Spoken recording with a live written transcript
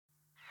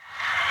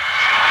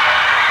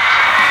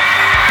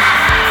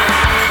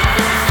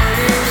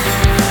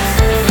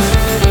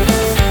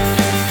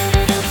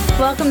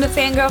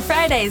Fangirl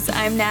Fridays.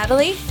 I'm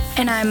Natalie.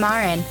 And I'm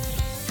Marin.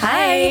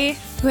 Hi.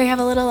 We have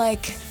a little,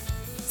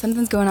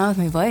 something's going on with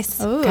my voice.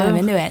 Ooh. Kind of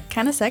into it.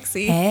 Kind of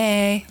sexy.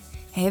 Hey,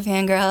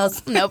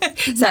 fangirls. Nope.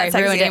 Sorry, Not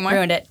sexy anymore.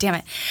 ruined it. Damn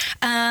it.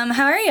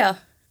 How are you?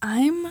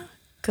 I'm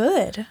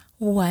good.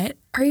 What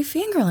are you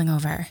fangirling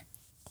over?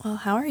 Well,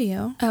 how are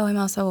you? Oh, I'm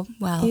also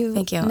well.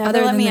 Thank you. Never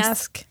let me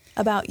ask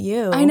about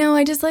you. I know.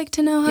 I just like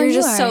to know how You're you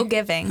just are. so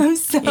giving. I'm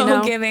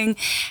so giving,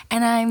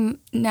 and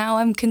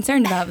I'm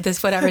concerned about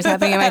this. Whatever's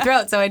happening in my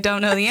throat, so I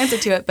don't know the answer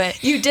to it.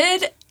 But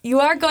You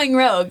are going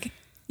rogue.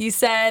 You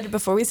said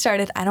before we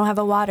started, I don't have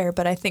a water,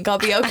 but I think I'll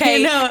be okay.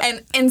 I know.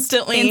 And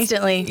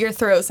instantly, your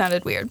throat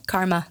sounded weird.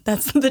 Karma.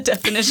 That's the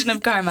definition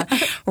of karma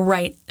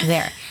right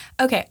there.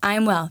 Okay,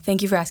 I'm well.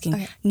 Thank you for asking.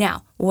 Okay.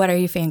 Now, what are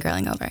you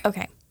fangirling over?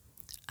 Okay.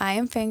 I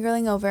am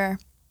fangirling over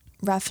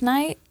Rough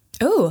Night.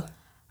 Ooh.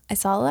 I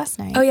saw it last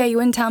night. Oh, yeah, you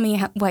wouldn't tell me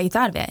what you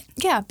thought of it.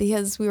 Yeah,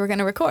 because we were going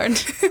to record.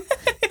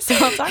 So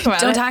I'll talk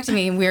about it. Don't talk to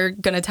me. We're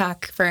going to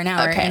talk for an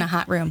hour Okay. in a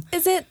hot room.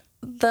 Is it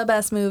the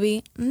best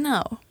movie?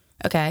 No.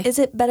 Okay. Is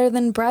it better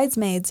than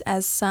Bridesmaids,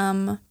 as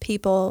some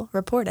people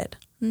reported?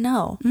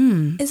 No.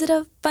 Is it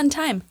a fun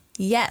time?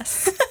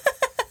 Yes.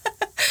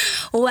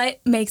 What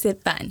makes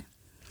it fun?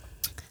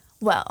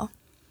 Well,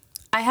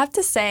 I have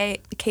to say,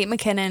 Kate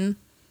McKinnon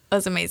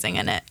was amazing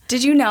in it.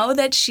 Did you know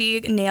that she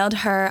nailed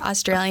her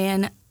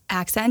Australian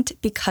accent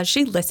because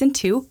she listened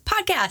to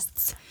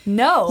podcasts?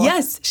 No.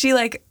 Yes, she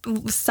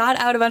sought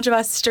out a bunch of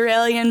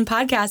Australian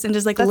podcasts and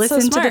just That's so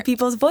listened to the smart.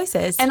 people's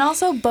voices. And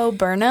also, Bo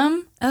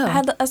Burnham Oh.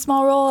 had a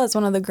small role as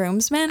one of the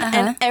groomsmen.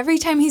 And every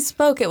time he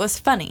spoke, it was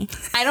funny.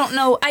 I don't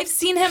know. I've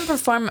seen him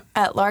perform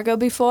at Largo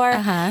before,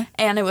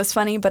 and it was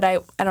funny, but I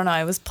don't know.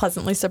 I was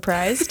pleasantly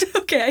surprised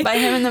Okay. by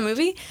him in the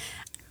movie.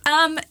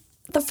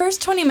 The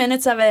first 20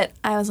 minutes of it,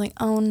 I was like,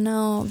 oh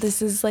no,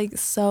 this is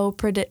so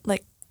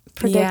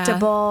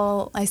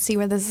predictable. I see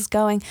where this is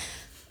going.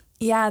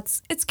 Yeah,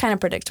 it's kind of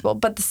predictable.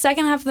 But the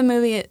second half of the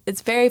movie,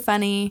 it's very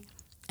funny.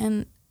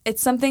 And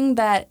it's something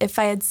that if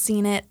I had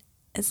seen it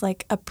as a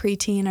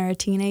preteen or a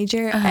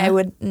teenager, I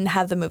wouldn't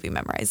have the movie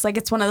memorized.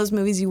 It's one of those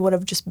movies you would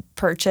have just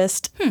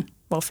purchased,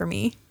 well, for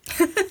me,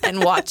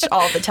 and watch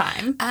all the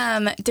time.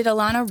 Did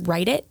Alana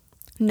write it?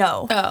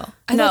 No. Oh,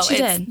 I no, thought she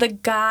it's did. the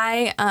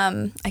guy,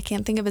 I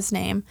can't think of his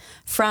name,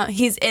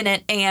 he's in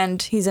it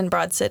and he's in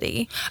Broad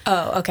City.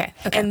 Oh, okay.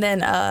 And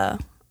then a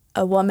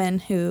woman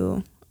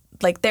who,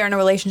 they're in a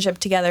relationship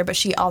together, but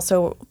she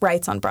also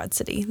writes on Broad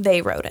City.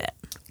 They wrote it.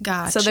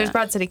 Gotcha. So there's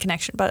Broad City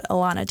connection, but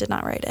Alana did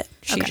not write it.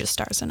 She just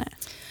stars in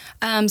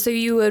it. So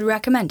you would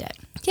recommend it?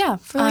 Yeah,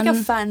 for a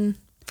fun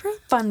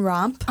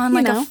romp. On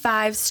a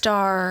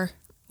 5-star,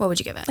 what would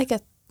you give it? Like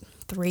a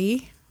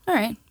 3. All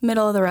right,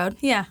 middle of the road.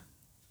 Yeah.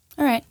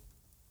 All right.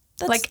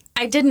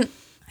 I didn't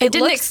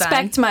looks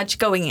expect much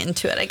going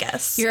into it, I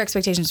guess. Your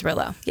expectations were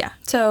low. Yeah.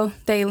 So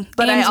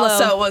But I aimed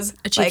also low, was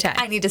achieved high.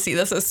 I need to see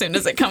this as soon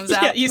as it comes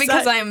out you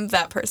because saw- I'm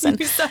that person.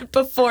 You said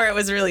before it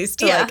was released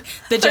to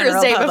the Thursday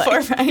general public.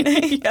 before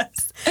Friday.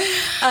 Yes.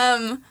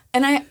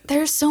 And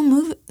there's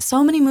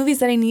so many movies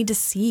that I need to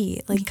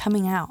see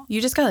coming out.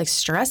 You just got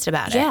stressed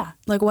about it. Yeah.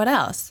 What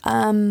else?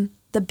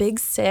 The Big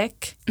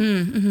Sick,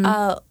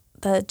 the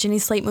Jenny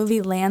Slate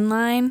movie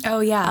Landline.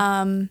 Oh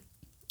yeah.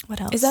 What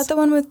else? Is that the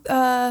one with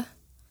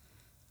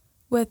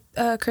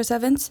Chris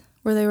Evans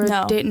where they were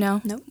No. dating?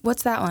 No. Nope.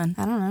 What's that one?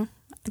 I don't know.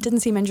 It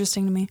didn't seem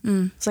interesting to me.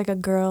 It's a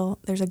girl.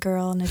 There's a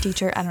girl and a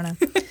teacher. I don't know.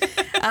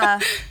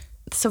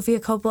 Sofia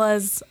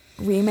Coppola's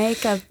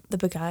remake of The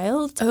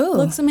Beguiled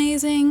looks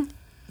amazing.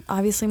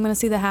 Obviously, I'm going to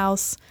see The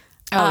House.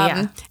 Oh,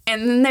 yeah.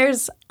 And then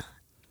there's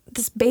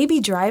this Baby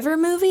Driver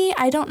movie.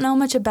 I don't know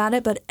much about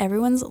it, but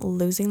everyone's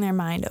losing their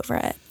mind over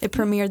it. It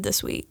premiered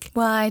this week.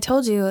 Well, I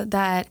told you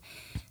that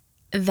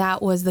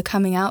was the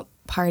coming out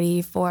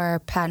party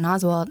for Patton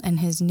Oswalt and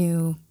his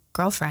new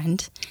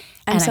girlfriend.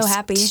 I'm and so I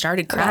happy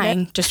started about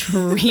crying just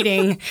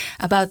reading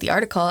about the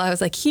article. I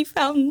was like, he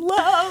found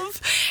love.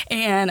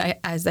 And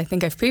as I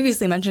think I've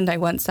previously mentioned, I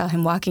once saw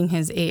him walking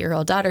his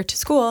 8-year-old daughter to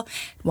school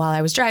while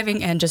I was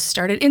driving and just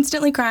started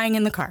instantly crying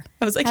in the car.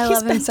 I was like, I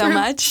love him so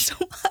much. So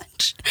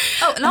much.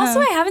 Oh, and also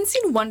I haven't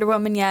seen Wonder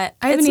Woman yet.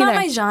 I haven't It's not either.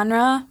 my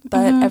genre,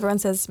 but everyone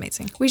says it's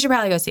amazing. We should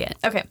probably go see it.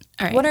 Okay.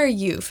 All right. What are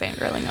you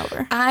fangirling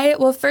over?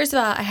 Well, first of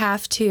all, I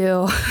have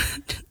to,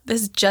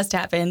 this just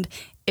happened.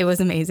 It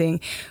was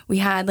amazing. We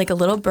had a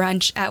little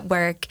brunch at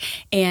work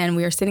and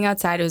we were sitting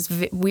outside. It was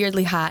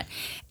weirdly hot.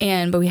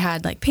 But we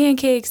had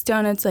pancakes,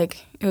 donuts, it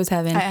was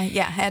heaven.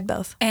 Yeah, I had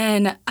both.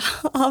 And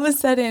all of a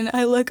sudden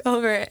I look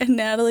over and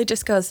Natalie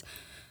just goes,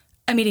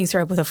 I'm eating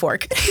syrup with a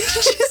fork.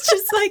 She's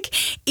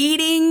just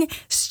eating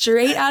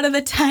straight out of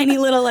the tiny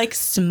little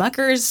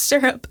Smucker's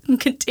syrup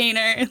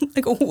container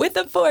with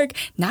a fork.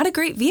 Not a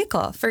great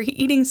vehicle for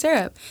eating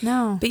syrup.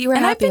 No. But you were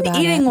and happy I've been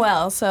about eating it.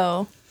 well,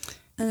 so.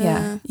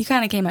 Yeah. You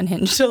kind of came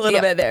unhinged a little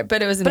bit there,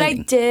 but it was But I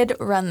amazing. did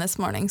run this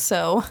morning,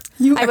 so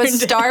You I was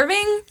earned it.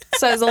 starving,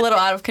 so I was a little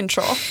out of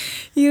control.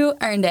 You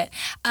earned it.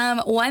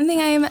 One thing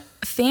I'm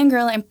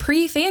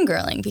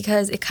pre-fangirling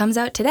because it comes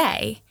out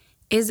today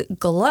is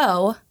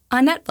Glow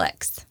on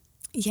Netflix.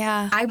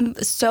 Yeah. I'm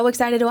so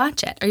excited to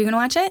watch it. Are you going to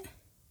watch it?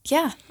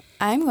 Yeah.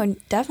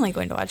 Definitely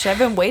going to watch it. I've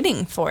been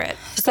waiting for it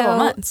for a couple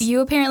months.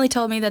 You apparently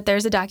told me that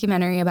there's a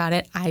documentary about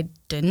it. I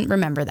didn't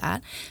remember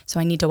that.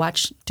 So I need to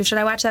watch. Should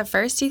I watch that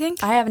first, do you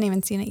think? I haven't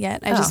even seen it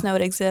yet. I just know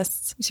it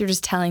exists. So you're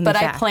just telling me But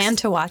facts. I plan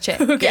to watch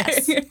it.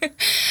 Yes.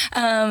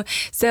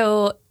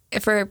 So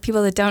for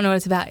people that don't know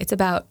what it's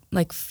about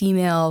like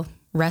female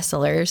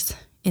wrestlers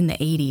in the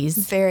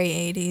 80s. Very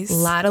 80s. A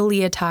lot of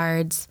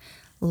leotards.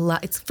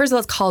 First of all,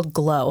 it's called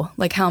Glow.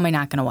 Like, how am I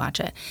not going to watch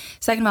it?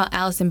 Second of all,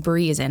 Alison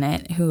Brie is in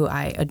it, who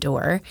I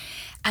adore.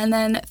 And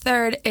then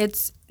third,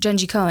 it's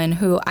Genji Cohen,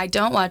 who I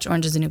don't watch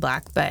Orange is the New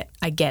Black, but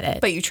I get it.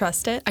 But you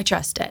trust it? I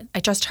trust it. I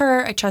trust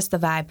her. I trust the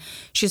vibe.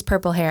 She has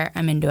purple hair.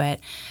 I'm into it.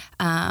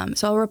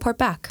 So I'll report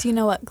back. Do you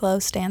know what GLOW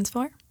stands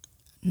for?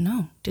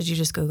 No. Did you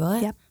just Google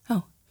it? Yep.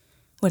 Oh.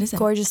 What is it?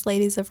 Gorgeous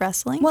Ladies of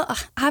Wrestling. Well,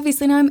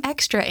 obviously now I'm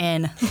extra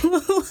in.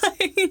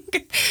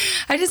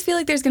 I just feel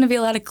like there's going to be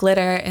a lot of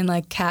glitter and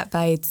like cat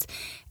bites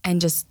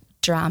and just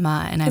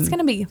drama. And it's going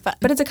to be fun.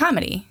 But it's a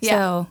comedy. Yeah.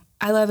 So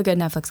I love a good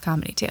Netflix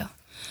comedy too.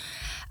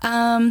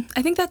 I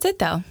think that's it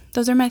though.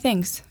 Those are my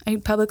things. I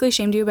publicly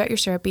shamed you about your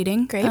syrup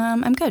eating. Great.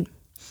 I'm good.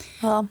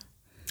 Well,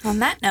 on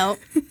that note.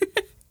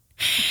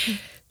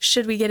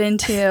 Should we get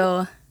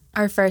into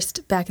our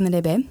first Back in the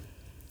Day Babe?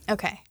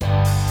 Okay.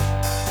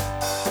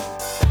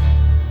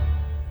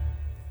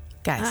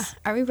 Guys.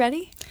 Are we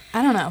ready?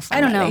 I don't know if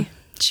I don't ready. know.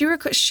 She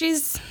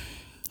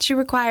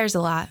requires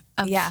a lot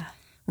of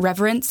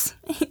reverence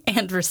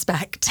and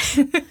respect.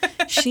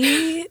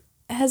 She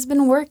has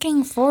been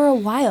working for a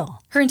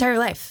while. Her entire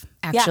life,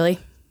 actually.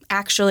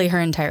 Actually, her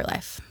entire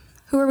life.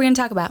 Who are we going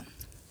to talk about?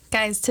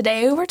 Guys,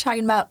 today we're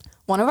talking about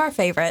one of our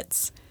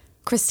favorites,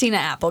 Christina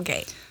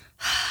Applegate.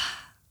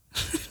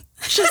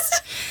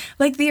 Just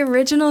like the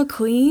original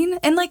queen.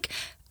 And like,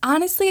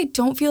 honestly, I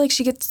don't feel like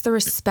she gets the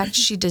respect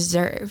she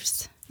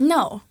deserves.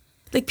 No.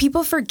 Like,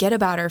 people forget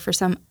about her for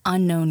some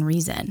unknown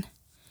reason.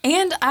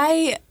 And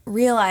I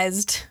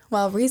realized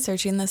while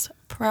researching this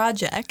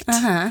project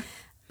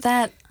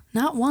that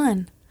not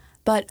one,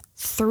 but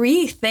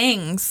 3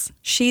 things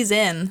she's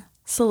in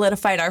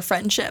solidified our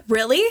friendship.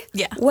 Really?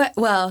 Yeah. What?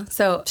 Well,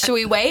 so Should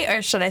we wait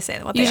or should I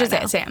say what they you are should say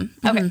now? it, Sam.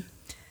 Okay.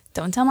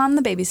 Don't tell Mom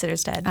the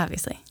babysitter's dead.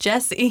 Obviously.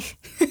 Jesse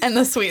and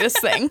the sweetest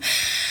thing.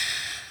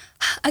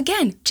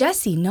 Again,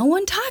 Jessie, no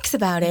one talks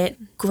about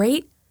it.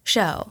 Great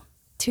show.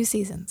 2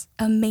 seasons.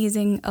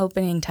 Amazing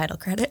opening title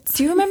credits.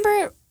 Do you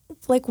remember,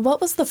 like,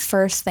 what was the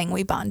first thing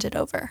we bonded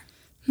over?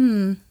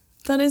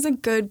 That is a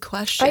good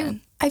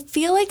question. I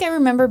feel like I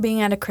remember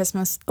being at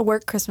a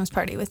work Christmas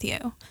party with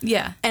you.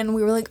 Yeah. And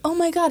we were like, oh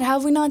my God, how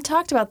have we not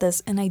talked about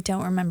this? And I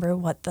don't remember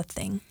what the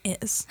thing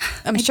is.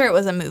 I'm sure it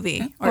was a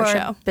movie or a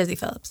show. Busy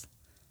Phillips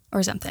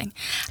or something.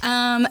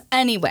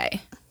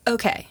 Anyway,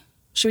 okay.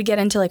 Should we get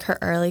into like her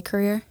early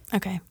career?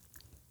 Okay.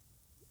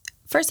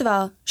 First of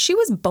all, she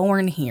was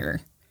born here.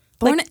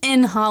 Born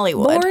in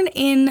Hollywood. Born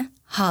in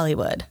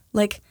Hollywood.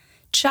 Like,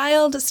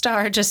 child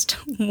star just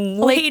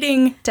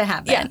waiting to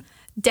happen. Yeah.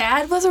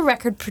 Dad was a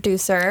record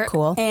producer.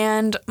 Cool.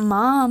 And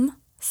Mom,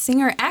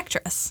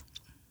 singer-actress.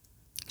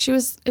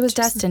 It was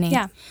destiny.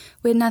 yeah.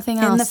 We had nothing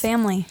else. In the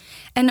family.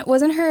 And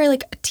wasn't her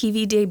like a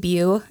TV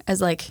debut as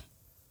like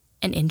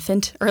an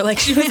infant, or like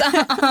she was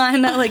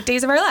on like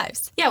Days of Our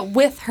Lives? Yeah,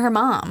 with her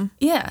mom.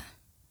 Yeah.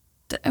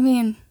 I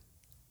mean,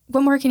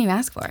 what more can you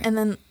ask for? And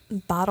then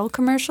bottle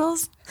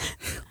commercials.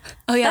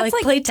 Oh yeah, That's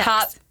like like Playtex.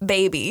 top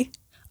baby.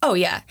 Oh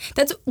yeah,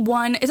 that's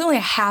one. It's only a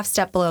half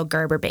step below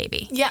Gerber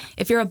baby. Yeah.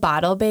 If you're a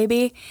bottle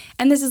baby,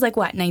 and this is like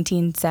what, late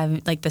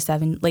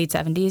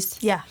 70s.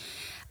 Yeah.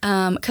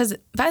 Because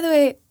by the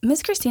way,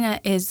 Miss Christina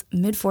is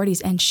mid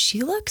 40s and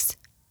she looks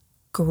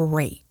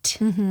great.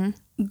 Mm-hmm.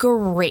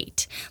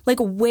 Great, like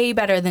way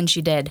better than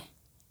she did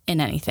in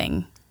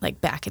anything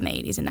like back in the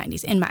 80s and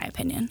 90s, in my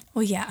opinion.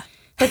 Well, yeah.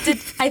 But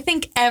I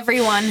think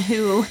everyone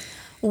who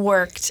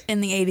worked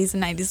in the 80s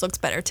and 90s looks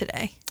better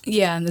today.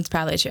 Yeah, that's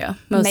probably true.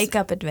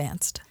 Makeup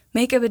advanced.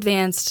 Makeup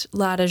advanced, a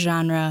lot of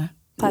genre.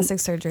 Plastic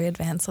surgery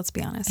advanced, let's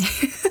be honest.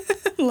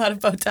 A lot of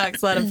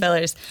Botox, a lot of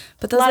fillers.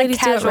 But A those lot of ladies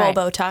do it casual right.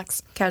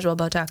 Botox. Casual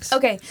Botox.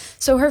 Okay,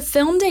 so her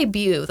film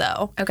debut,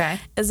 though, Okay.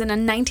 is in a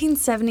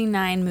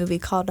 1979 movie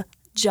called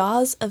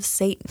Jaws of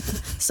Satan.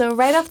 So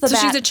right off the So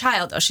bat... she's a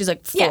child, though. She's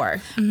like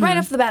 4. Yeah, right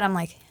off the bat, I'm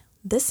like,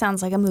 this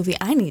sounds like a movie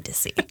I need to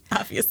see.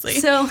 Obviously.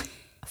 So,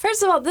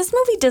 first of all, this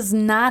movie does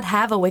not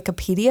have a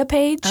Wikipedia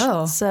page.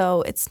 Oh.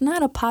 So it's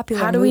not a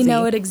popular How do movie. we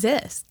know it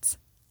exists?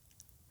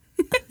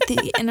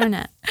 The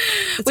internet.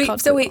 It's Wait,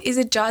 called so Google. wait, is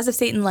it Jaws of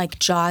Satan like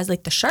Jaws,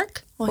 like the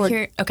shark? Well,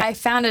 here, I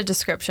found a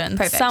description.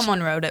 Perfect.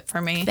 Someone wrote it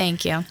for me.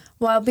 Thank you.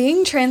 While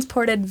being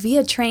transported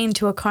via train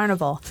to a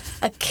carnival,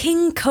 a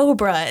king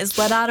cobra is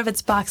let out of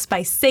its box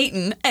by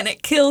Satan and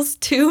it kills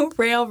 2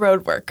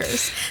 railroad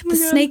workers. The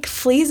snake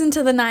flees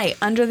into the night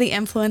under the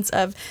influence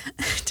of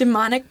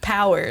demonic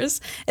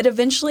powers. It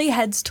eventually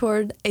heads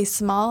toward a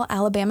small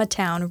Alabama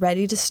town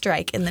ready to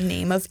strike in the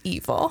name of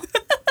evil.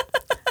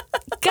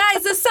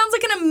 Guys, this sounds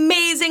like an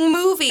amazing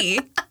movie.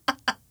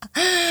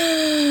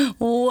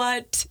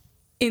 What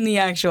in the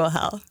actual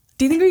hell?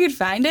 Do you think we could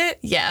find it?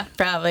 Yeah.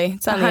 Probably.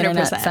 It's on the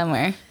internet 100%.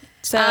 somewhere.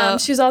 So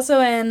She was also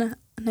in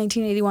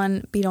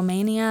 1981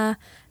 Beatlemania,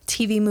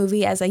 TV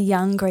movie as a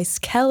young Grace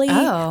Kelly.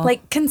 Oh.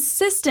 Like,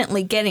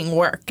 consistently getting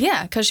work.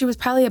 yeah, because she was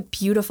probably a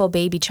beautiful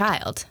baby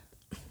child.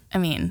 I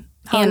mean,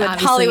 and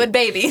obviously Hollywood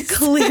babies.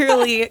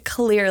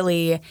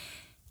 clearly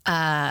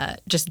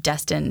just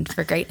destined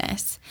for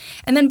greatness.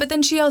 But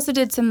then she also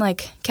did some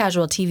like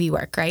casual TV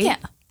work, right? Yeah.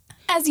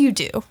 As you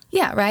do.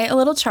 Yeah, right. A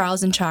little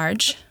Charles in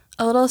Charge,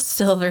 a little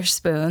Silver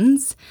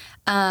Spoons,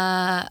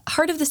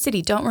 Heart of the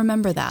City. Don't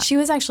remember that. She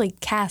was actually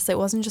cast. It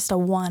wasn't just a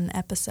one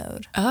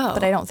episode. Oh.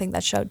 But I don't think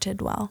that show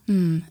did well.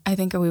 I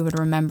think we would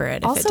remember it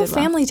if it Also, did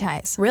well. Family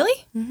Ties.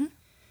 Really? Mm-hmm.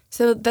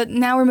 So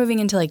now we're moving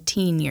into like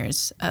teen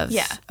years of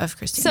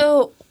Christina.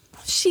 So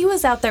she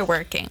was out there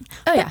working.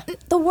 Oh, yeah.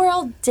 But the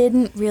world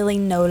didn't really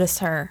notice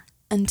her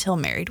until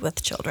Married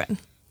with Children.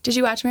 Did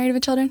you watch Married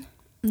with Children?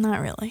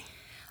 Not really.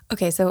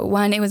 Okay, so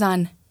one, it was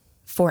on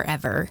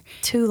forever.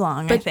 Too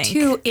long, But I think.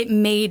 two, it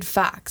made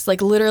Fox.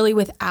 Like literally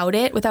without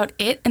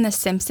it and The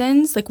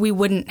Simpsons, like we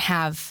wouldn't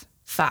have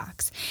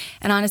Fox.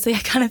 And honestly, I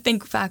kind of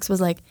think Fox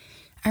was like,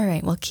 all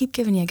right, well, keep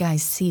giving you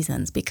guys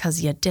seasons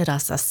because you did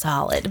us a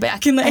solid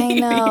back in the 80s. I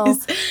know.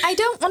 I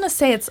don't want to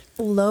say it's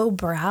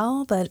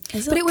lowbrow, but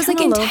is it But it was like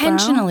kinda lowbrow?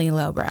 intentionally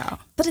lowbrow.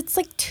 But it's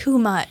like too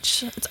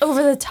much. It's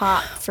over the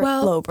top for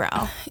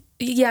lowbrow.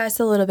 Yes,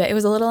 a little bit. It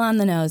was a little on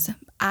the nose.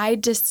 I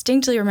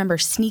distinctly remember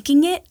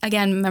sneaking it.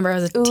 Again, remember I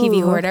was a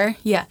TV hoarder.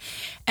 Yeah.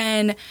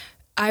 And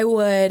I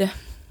would,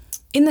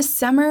 in the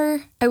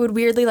summer, I would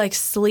weirdly like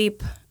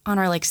sleep on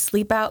our like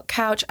sleep out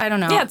couch. I don't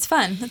know. Yeah, it's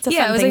fun. It's a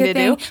Yeah, it fun was thing like a to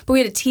thing. do. But we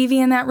had a TV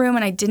in that room,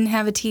 and I didn't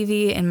have a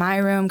TV in my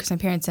room because my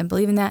parents didn't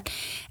believe in that.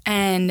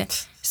 And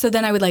so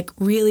then I would like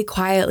really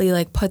quietly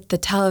like put the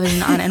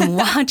television on and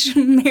watch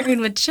Married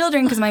with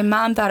Children because my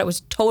mom thought it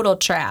was total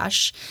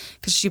trash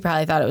because she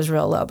probably thought it was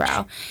real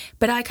lowbrow.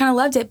 But I kind of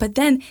loved it. But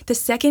then the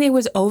second it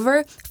was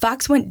over,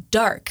 Fox went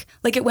dark.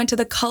 Like it went to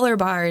the color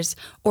bars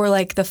or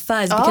like the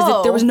fuzz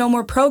because there was no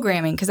more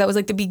programming because that was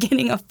like the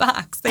beginning of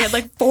Fox. They had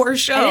like 4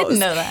 shows. I didn't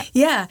know that.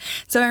 Yeah.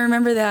 So I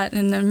remember that,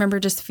 and I remember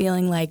just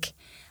feeling like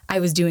I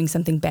was doing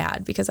something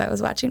bad because I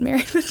was watching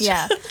Married with Children.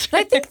 Yeah. But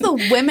I think the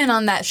women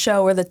on that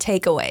show were the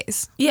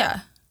takeaways. Yeah.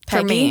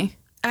 For Peggy. me.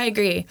 I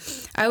agree.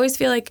 I always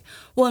feel like,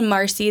 well, in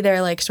Marcy,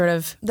 they're like sort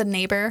of, The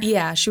neighbor.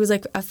 yeah, she was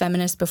like a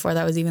feminist before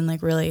that was even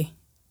like really,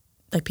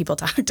 like people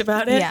talked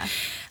about it. Yeah.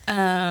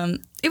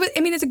 It was, I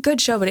mean, it's a good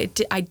show, but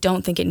I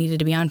don't think it needed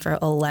to be on for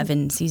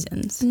 11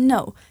 seasons.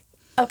 No.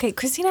 Okay,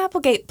 Christina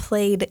Applegate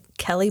played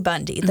Kelly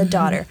Bundy, the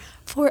daughter,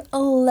 for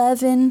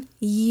 11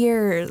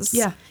 years.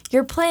 Yeah.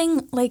 You're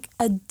playing like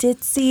a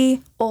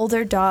ditzy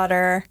older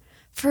daughter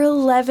for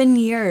 11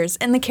 years,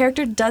 and the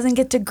character doesn't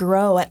get to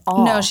grow at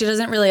all. No, she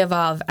doesn't really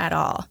evolve at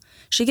all.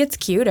 She gets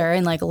cuter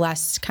and like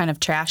less kind of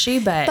trashy,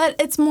 But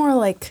it's more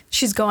like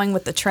she's going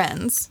with the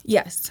trends.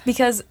 yes.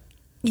 Because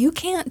you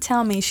can't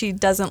tell me she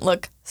doesn't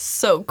look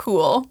so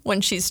cool when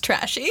she's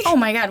trashy. Oh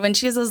my God, when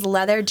she has those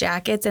leather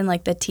jackets and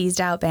like the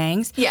teased out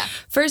bangs. Yeah.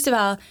 First of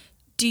all,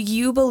 do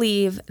you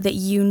believe that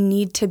you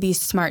need to be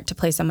smart to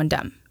play someone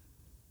dumb?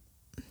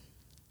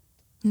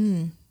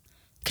 Because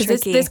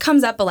Tricky. this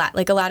comes up a lot.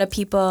 Like a lot of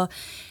people,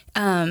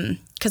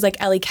 because like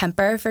Ellie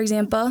Kemper, for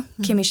example,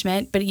 Kimmy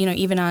Schmidt, but you know,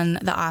 even on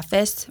The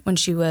Office when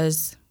she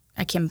was,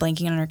 I'm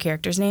blanking on her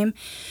character's name,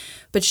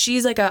 but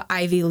she's like a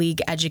Ivy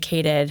League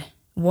educated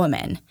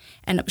woman,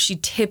 and she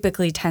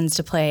typically tends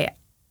to play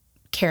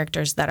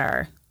characters that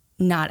are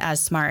not as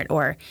smart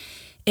or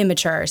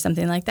immature or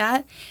something like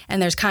that.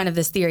 And there's kind of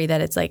this theory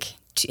that it's like,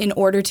 in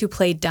order to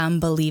play dumb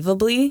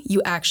believably,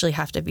 you actually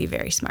have to be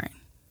very smart.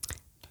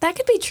 That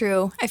could be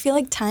true. I feel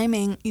like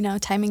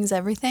timing's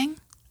everything.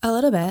 A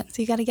little bit.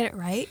 So you got to get it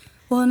right.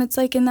 Well, and it's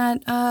like in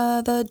that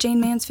the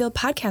Jane Mansfield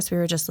podcast we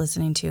were just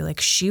listening to.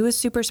 Like she was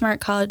super smart,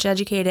 college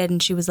educated,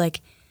 and she was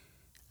like,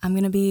 I'm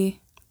going to be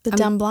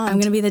dumb blonde. I'm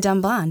going to be the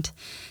dumb blonde.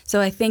 So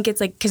I think it's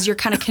like, because you're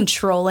kind of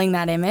controlling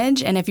that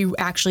image. And if you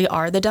actually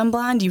are the dumb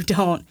blonde, you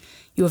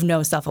have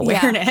no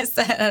self-awareness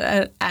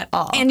at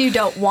all. And you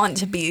don't want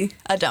to be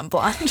a dumb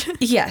blonde.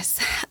 Yes.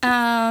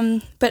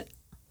 But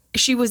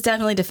she was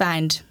definitely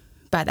defined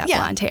by that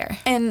blonde hair.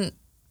 And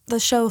the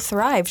show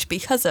thrived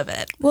because of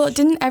it. Well,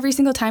 didn't every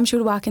single time she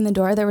would walk in the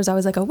door, there was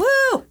always like a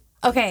woo?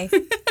 Okay.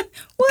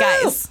 Woo!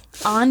 Guys,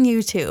 on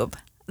YouTube,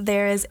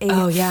 there is a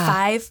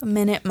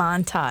 5-minute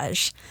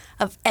montage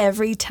of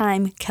every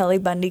time Kelly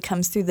Bundy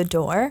comes through the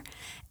door.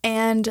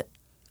 And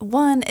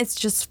one, it's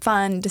just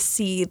fun to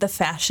see the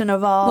fashion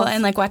evolve. Well,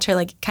 and like watch her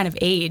like kind of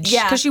age.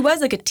 Yeah. Because she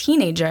was like a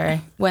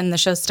teenager when the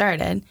show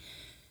started.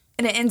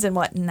 And it ends in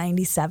what,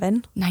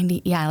 97?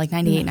 90, yeah, like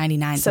 98,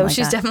 99. So something like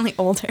she's that. definitely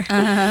older.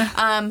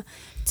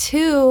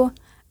 2,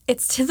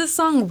 it's to the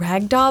song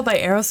Ragdoll by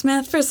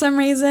Aerosmith for some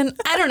reason.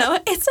 I don't know.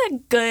 It's a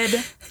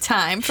good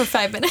time for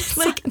 5 minutes.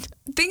 Like,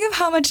 think of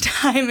how much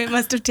time it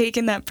must have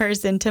taken that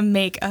person to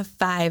make a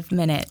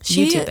 5-minute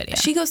YouTube video.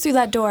 She goes through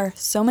that door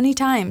so many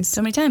times.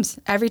 So many times.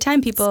 Every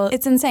time people...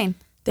 It's insane.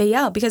 They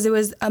yell because it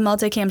was a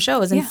multicam show. It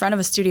was in Yeah. front of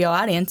a studio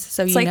audience,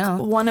 so It's you like know.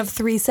 one of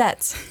 3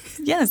 sets.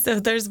 Yeah, so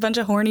there's a bunch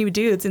of horny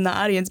dudes in the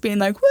audience being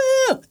like,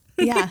 woo!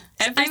 Yeah.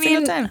 Every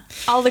single time.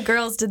 all the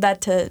girls did that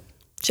to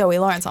Joey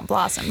Lawrence on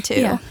Blossom, too.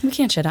 Yeah, we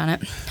can't shit on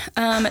it.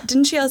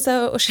 Didn't she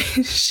also,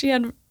 she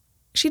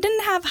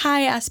didn't have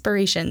high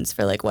aspirations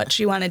for like what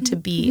she wanted to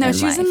be No, in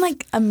she was life. in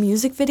like a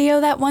music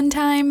video that one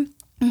time.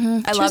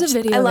 I She was a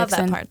video I love that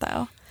vixen. part,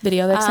 though.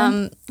 Video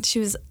vixen? She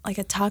was like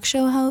a talk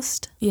show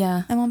host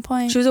Yeah. at one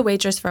point. She was a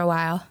waitress for a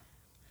while.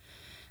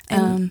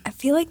 And I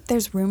feel like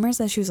there's rumors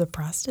that she was a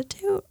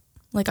prostitute.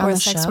 Like Or on a the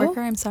sex show?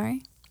 worker, I'm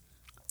sorry.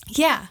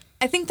 Yeah.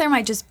 I think there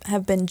might just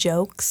have been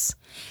jokes.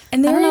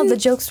 And I they're don't know, in, the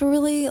jokes were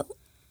really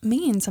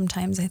mean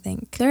sometimes, I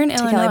think. they're in to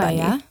Kelly Illinois, Bundy.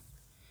 yeah?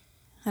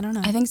 I don't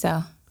know. I think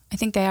so. I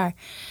think they are.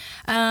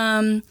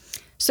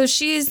 So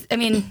she's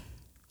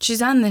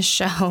on this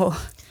show.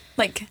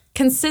 Like,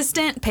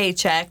 consistent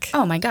paycheck.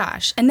 Oh my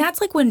gosh. And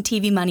that's like when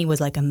TV money was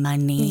like a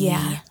money.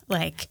 Yeah.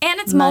 Like And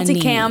it's money.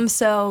 multicam,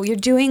 so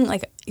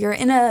you're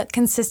in a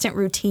consistent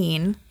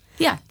routine.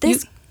 Yeah.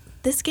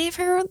 This gave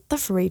her the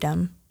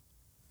freedom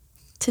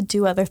to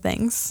do other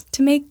things,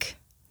 to make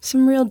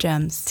some real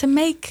gems. to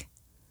make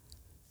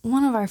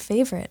one of our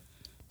favorite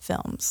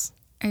films.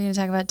 Are you going to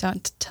talk about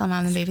Don't Tell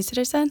Mom the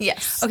Babysitter Said?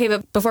 Yes. Okay,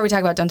 but before we talk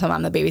about Don't Tell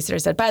Mom the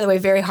Babysitter Said, by the way,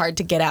 very hard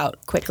to get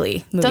out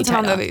quickly. Movie Don't Tell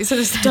Mom title. the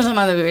Babysitter Said. Don't Tell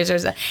Mom the Babysitter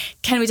Said.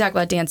 Can we talk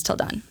about Dance Till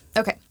Dawn?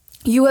 Okay.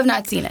 You have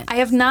not seen it. I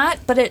have not,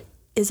 but it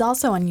is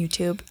also on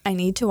YouTube. I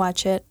need to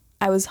watch it.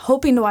 I was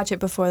hoping to watch it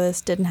before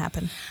this didn't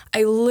happen.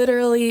 I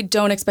literally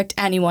don't expect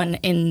anyone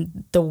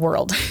in the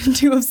world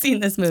to have seen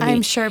this movie.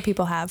 I'm sure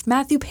people have.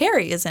 Matthew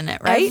Perry is in it,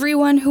 right?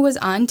 Everyone who was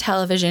on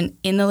television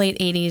in the late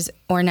 80s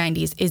or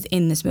 90s is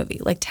in this movie.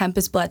 Like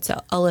Tempest Bledsoe,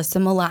 Alyssa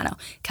Milano,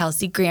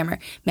 Kelsey Grammer,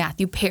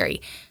 Matthew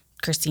Perry,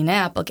 Christina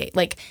Applegate.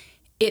 Like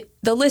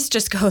the list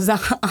just goes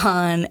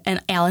on,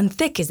 and Alan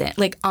Thicke is in it.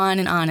 Like on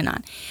and on and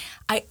on.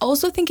 I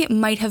also think it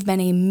might have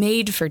been a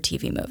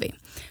made-for-TV movie.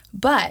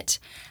 But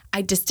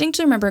I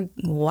distinctly remember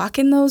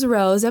walking those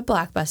rows at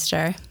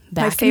Blockbuster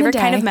back My favorite in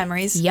the kind day. of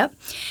memories. Yep.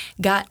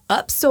 Got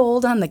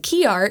upsold on the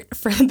key art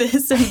for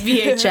this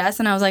VHS,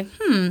 and I was like,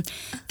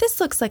 this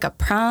looks like a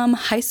prom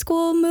high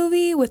school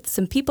movie with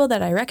some people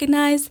that I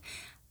recognize.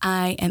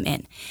 I am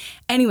in.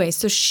 Anyway,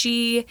 so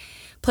she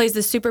plays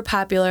this super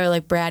popular,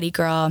 like, bratty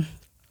girl.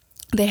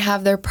 They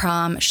have their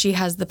prom. She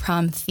has the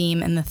prom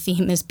theme, and the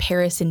theme is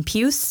Paris and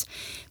puce.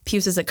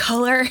 Puce is a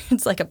color.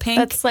 It's like a pink.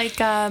 That's like,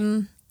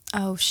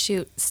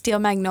 Steel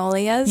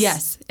Magnolias.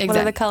 Yes, exactly. What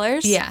are the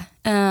colors? Yeah.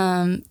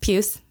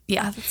 Puce.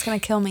 Yeah. Oh, that's going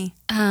to kill me.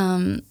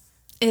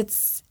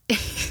 It's,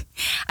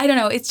 I don't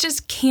know. It's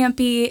just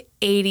campy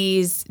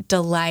 80s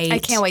delight. I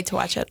can't wait to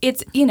watch it.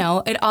 It's,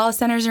 it all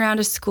centers around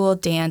a school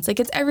dance. Like,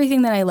 it's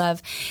everything that I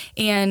love.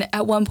 And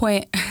at one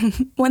point,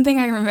 one thing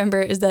I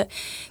remember is that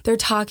they're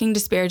talking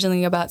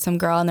disparagingly about some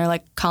girl, and they're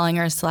like calling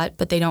her a slut,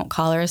 but they don't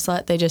call her a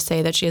slut. They just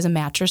say that she has a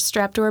mattress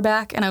strapped to her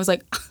back. And I was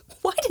like,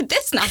 why did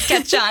this not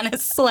catch on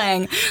as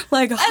slang?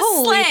 Like,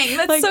 holy. Slang.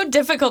 That's like, so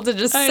difficult to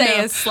just I say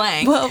know. as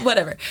slang. Well,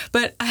 whatever.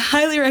 But I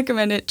highly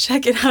recommend it.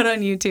 Check it out on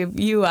YouTube.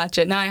 You watch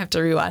it. Now I have to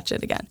rewatch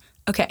it again.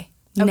 Okay.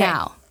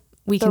 Now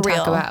we the can real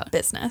talk about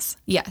business.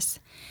 Yes.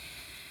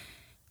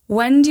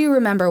 When do you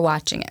remember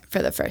watching it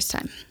for the first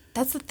time?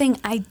 That's the thing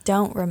I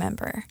don't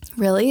remember.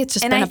 Really? It's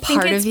just And been I a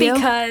part think it's of you?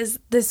 because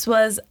this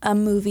was a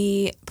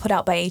movie put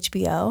out by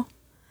HBO.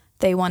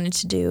 They wanted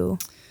to do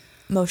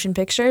motion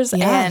pictures,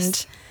 Yes.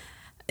 and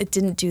it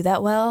didn't do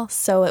that well,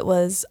 so it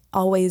was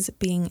always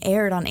being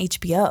aired on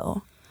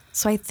HBO.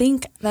 So I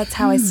think that's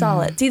how I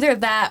saw it. It's either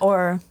that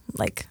or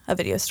like a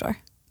video store.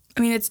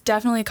 I mean, it's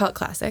definitely a cult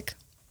classic.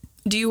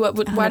 Why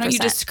don't you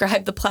 100%.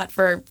 describe the plot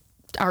for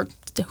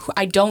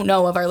I don't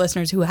know of our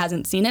listeners who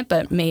hasn't seen it,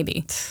 but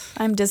maybe.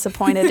 I'm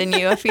disappointed in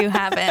you if you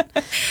haven't.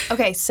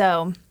 Okay,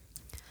 so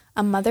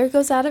a mother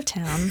goes out of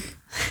town,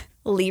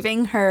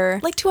 leaving her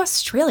Like to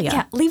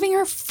Australia. leaving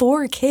her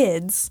 4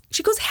 kids.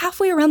 She goes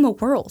halfway around the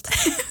world.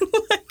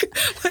 Like,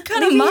 what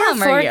kind Leaving of mom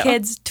her 4 are you?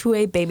 kids to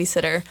a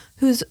babysitter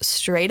who's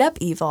straight up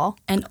evil,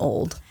 And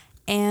old.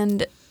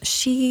 and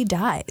she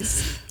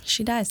dies.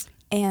 She dies.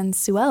 And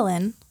Sue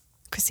Ellen,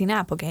 Christina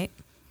Applegate,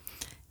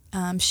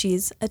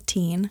 she's a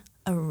teen,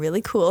 a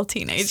really cool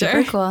teenager.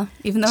 Super cool.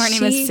 Even though her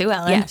name is Sue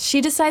Ellen. Yeah,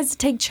 she decides to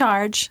take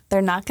charge.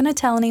 They're not going to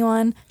tell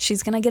anyone.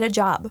 She's going to get a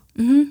job.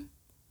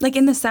 Like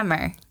in the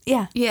summer.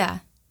 Yeah, Yeah.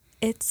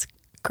 it's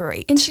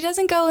great. And she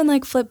doesn't go and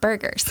like flip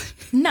burgers.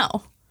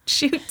 No,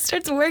 She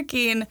starts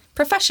working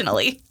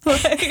professionally.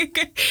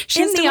 Like,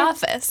 she in has to the wear-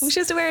 office. She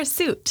has to wear a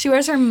suit. She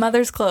wears her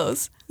mother's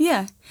clothes.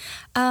 Yeah.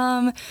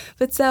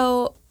 But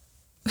so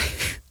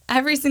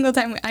every single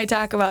time I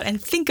talk about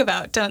and think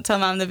about Don't Tell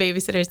Mom the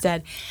Babysitter's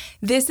Dead,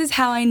 this is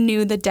how I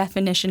knew the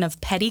definition of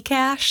petty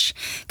cash.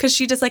 Because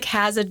she just like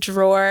has a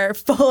drawer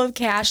full of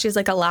cash. She has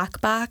like a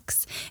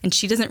lockbox, and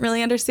she doesn't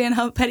really understand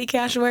how petty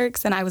cash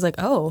works. And I was like,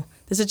 oh,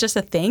 this is just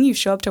a thing? You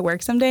show up to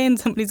work someday and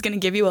somebody's going to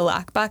give you a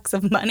lockbox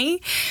of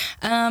money?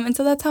 And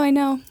so that's how I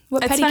know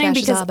what It's petty funny cash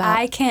is all because about.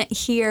 I can't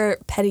hear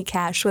petty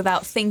cash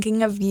without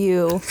thinking of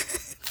you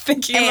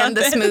thinking and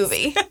about this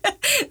movie.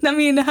 I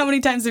mean, how many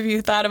times have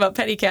you thought about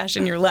petty cash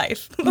in your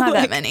life? Not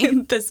that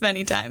many. This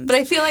many times. But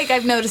I feel like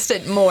I've noticed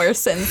it more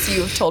since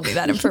you've told me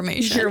that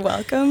information. You're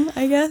welcome,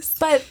 I guess.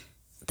 But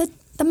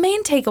the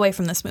main takeaway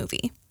from this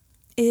movie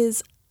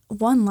is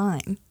one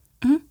line.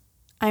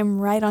 I'm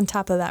right on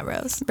top of that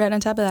rose. Right on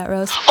top of that,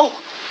 Rose. Oh,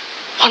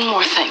 one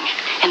more thing,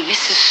 and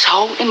this is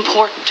so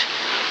important.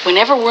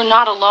 Whenever we're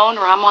not alone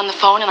or I'm on the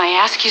phone and I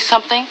ask you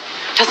something,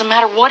 doesn't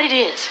matter what it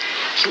is,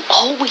 you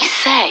always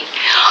say,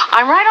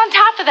 I'm right on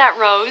top of that,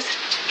 Rose.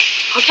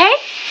 Okay?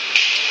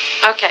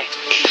 Okay.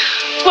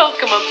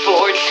 Welcome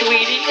aboard,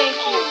 sweetie. Thank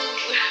you.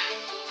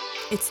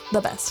 It's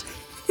the best.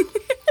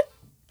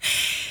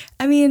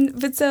 I mean,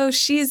 but so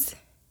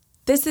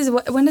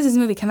when does this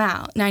movie come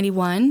out?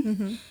 91?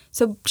 Mm-hmm.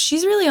 So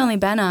she's really only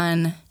been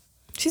on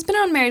She's been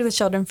on Married with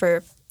Children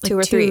for like 2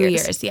 or 3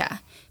 years. Yeah.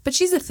 But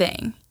she's a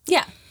thing.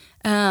 Yeah.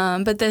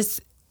 But this,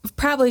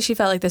 probably she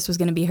felt like this was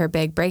going to be her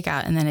big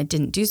breakout, and then it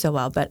didn't do so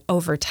well. But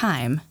over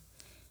time,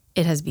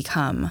 it has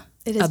become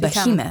a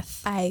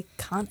behemoth.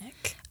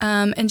 Iconic.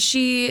 And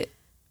she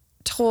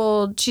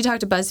talked to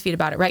BuzzFeed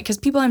about it, right? Because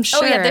people, I'm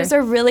sure. Oh, yeah. There's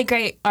a really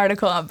great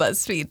article on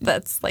BuzzFeed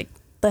that's like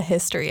the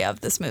history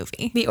of this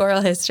movie. The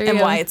oral history.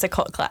 And why it's a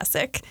cult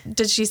classic.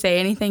 Did she say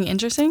anything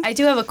interesting? I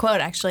do have a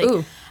quote, actually.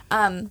 Ooh.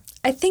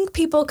 I think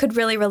people could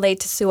really relate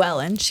to Sue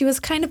Ellen. She was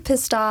kind of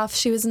pissed off.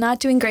 She was not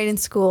doing great in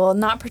school,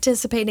 not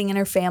participating in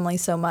her family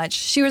so much.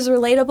 She was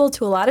relatable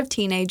to a lot of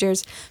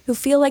teenagers who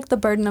feel like the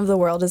burden of the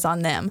world is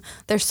on them.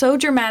 They're so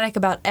dramatic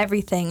about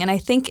everything, and I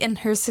think in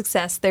her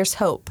success there's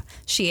hope,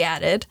 she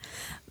added.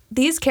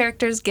 These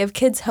characters give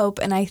kids hope,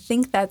 and I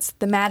think that's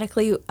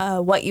thematically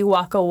what you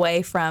walk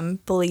away from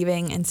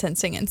believing and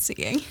sensing and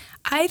seeing.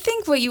 I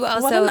think what you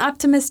also... What an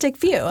optimistic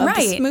view of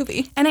this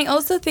movie. And I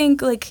also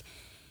think, like,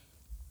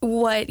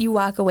 what you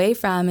walk away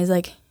from is,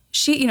 like,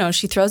 she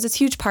throws this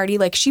huge party.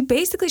 Like, she's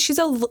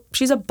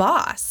a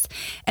boss.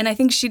 And I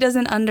think she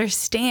doesn't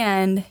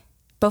understand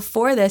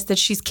before this that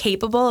she's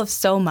capable of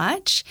so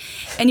much.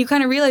 And you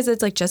kind of realize that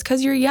it's, like, just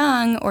because you're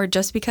young or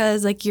just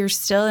because, like, you're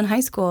still in high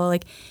school,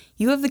 like,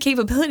 you have the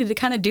capability to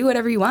kind of do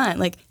whatever you want,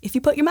 like, if you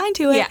put your mind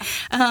to it. Yeah.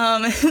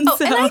 And I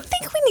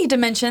think we need to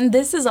mention,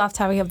 this is off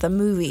topic of the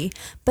movie,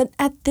 but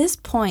at this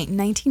point,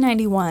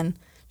 1991,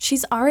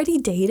 she's already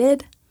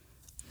dated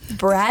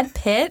Brad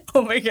Pitt,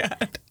 Oh, my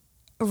God.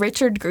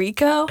 Richard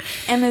Grieco,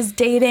 and is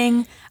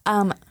dating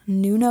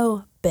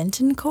Nuno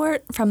Betancourt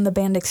from the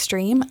band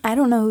Extreme. I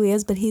don't know who he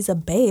is, but he's a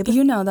babe.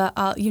 You know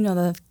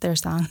their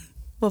song.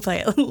 We'll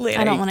play it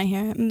later. I don't want to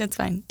hear it. That's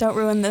fine. Don't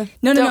ruin the.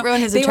 No, don't ruin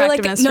his they were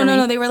attractiveness like, for me.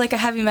 No. They were like a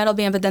heavy metal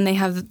band, but then they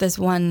have this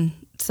one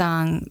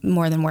song,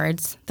 More Than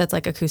Words, that's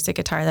like acoustic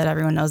guitar that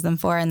everyone knows them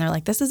for, and they're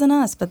like, this isn't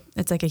us, but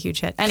it's like a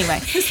huge hit. Anyway,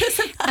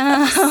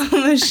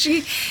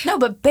 No,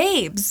 but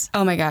babes.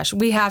 Oh my gosh,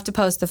 we have to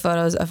post the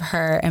photos of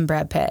her and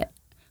Brad Pitt.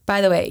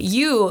 By the way,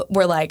 you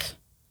were like,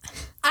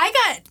 I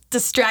got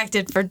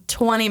distracted for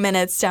 20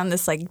 minutes down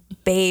this like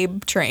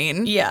babe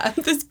train. yeah,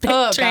 this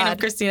big train of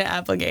Christina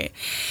Applegate.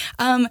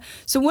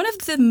 So one of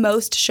the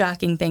most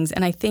shocking things,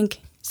 and I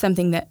think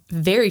something that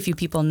very few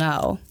people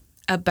know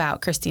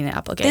about Christina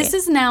Applegate. This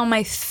is now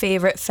my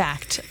favorite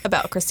fact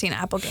about Christina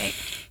Applegate.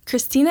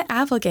 Christina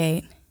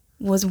Applegate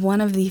was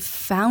one of the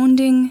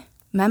founding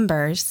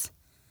members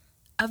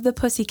of the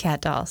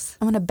Pussycat Dolls.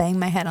 I'm going to bang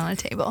my head on a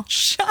table.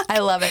 I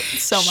love it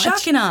so much.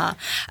 Shock and awe.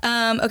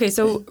 Okay,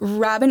 so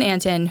Robin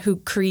Antin, who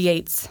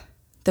creates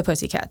the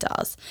Pussycat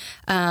Dolls,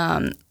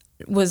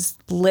 was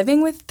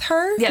living with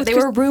her. Yeah, they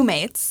were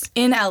roommates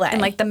in LA in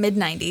like the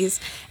mid-90s.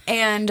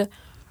 And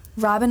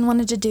Robin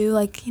wanted to do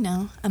like, you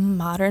know, a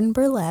modern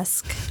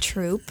burlesque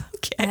troupe,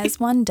 as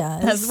one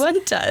does. As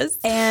one does.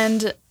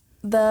 And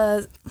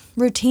the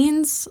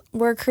routines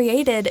were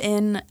created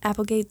in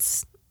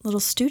Applegate's little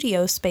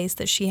studio space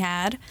that she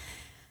had.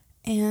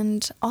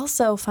 And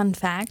also, fun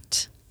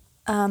fact,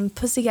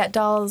 Pussycat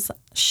Dolls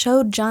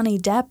showed Johnny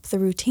Depp the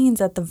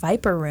routines at the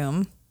Viper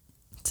Room.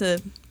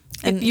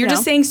 You're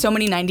just saying so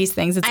many 90s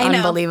things. It's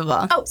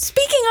unbelievable. Oh,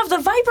 speaking of the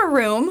Viper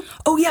Room.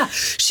 Oh, yeah.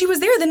 She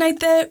was there the night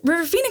that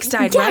River Phoenix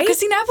died, right? Yeah,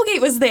 Christina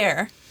Applegate was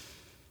there.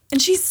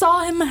 And she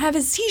saw him have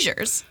his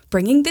seizures.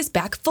 Bringing this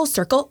back full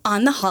circle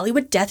on the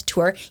Hollywood Death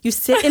Tour, you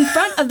sit in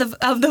front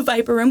of the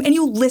Viper Room and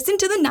you listen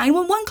to the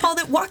 911 call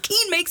that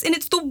Joaquin makes, and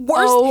it's the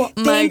worst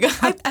thing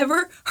I've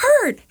ever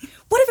heard.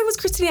 What if it was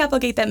Christina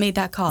Applegate that made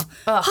that call?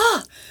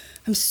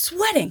 I'm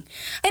sweating.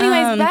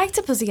 Anyways, back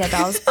to Pussycat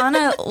Dolls. On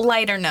a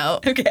lighter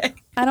note. Okay.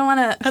 I don't want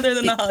to Other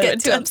than the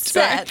Hollywood get too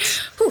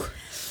upset.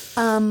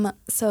 And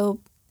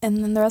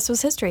then the rest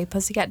was history.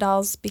 Pussycat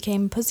Dolls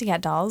became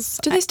Pussycat Dolls.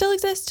 Do they still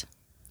exist?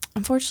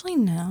 Unfortunately,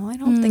 no. I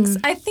don't think so.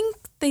 I think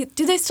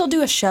they still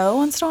do a show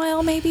once in a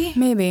while, maybe?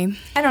 Maybe.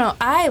 I don't know.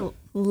 I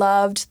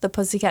loved the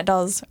Pussycat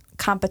Dolls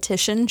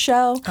competition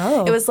show.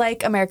 Oh. It was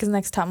like America's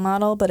Next Top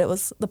Model, but it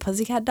was the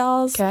Pussycat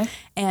Dolls. Okay.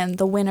 And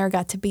the winner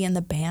got to be in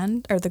the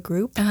band or the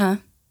group. Uh-huh.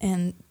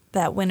 And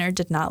that winner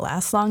did not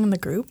last long in the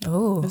group.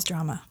 Oh. It was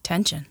drama.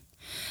 Tension.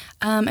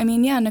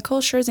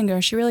 Nicole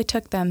Scherzinger, she really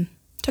took them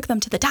took them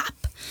to the top.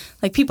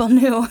 Like people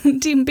knew who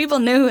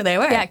they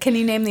were. Yeah, can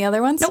you name the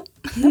other ones? Nope.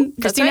 That's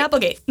Christina right.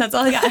 Applegate. That's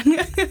all I got.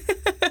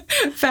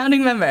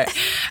 Founding member.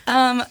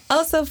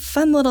 Also,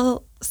 fun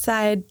little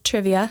side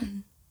trivia.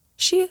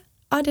 She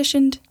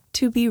auditioned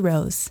to be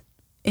Rose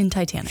in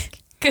Titanic.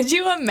 Could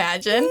you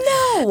imagine?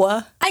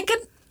 No.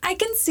 I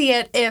can see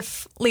it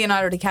if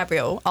Leonardo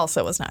DiCaprio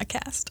also was not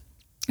cast.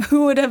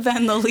 Who would have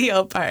been the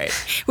Leo part?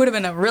 Would have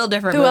been a real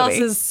different Who movie. else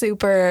is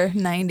super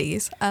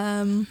 90s?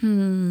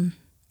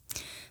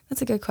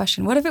 That's a good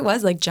question. What if it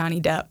was like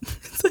Johnny Depp?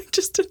 It's like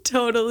just a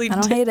totally I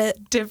don't hate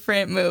it.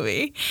 different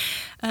movie.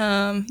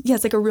 Yeah,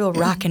 it's like a real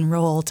rock and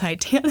roll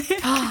Titanic.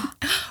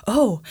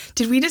 Oh,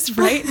 did we just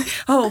write?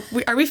 Are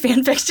we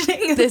fan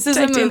fictioning? This is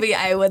a Titanic? movie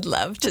I would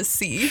love to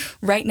see.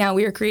 Right now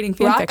we are creating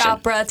fan Rock fiction.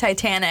 opera,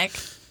 Titanic,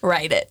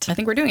 write it. I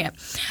think we're doing it.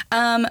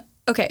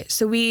 Okay,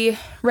 so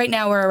right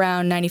now we're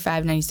around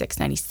 95, 96,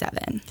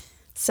 97.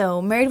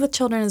 So Married with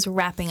Children is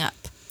wrapping up.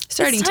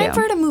 Starting it's time to.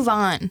 for her to move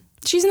on.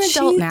 She's an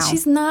adult now.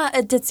 She's not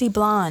a ditzy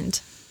blonde.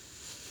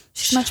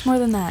 She's much more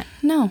than that.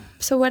 No.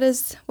 So what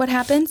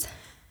happens?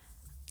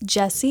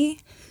 Jessie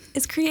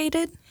is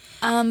created.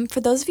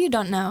 For those of you who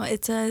don't know,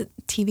 it's a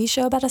TV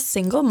show about a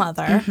single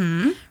mother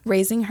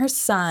raising her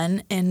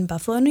son in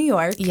Buffalo, New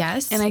York.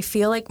 Yes. And I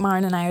feel like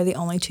Maren and I are the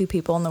only two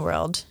people in the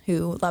world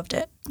who loved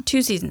it.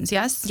 2 seasons,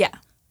 yes? Yeah.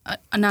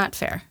 Not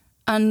fair.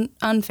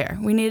 Unfair.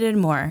 We needed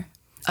more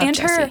of And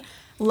Jessie. her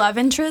love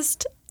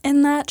interest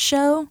in that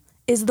show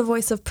is the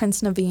voice of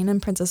Prince Naveen in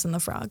Princess and the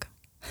Frog.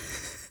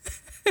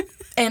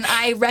 And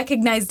I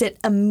recognized it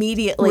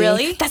immediately.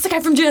 Really? That's the guy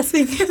from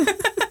Jessie.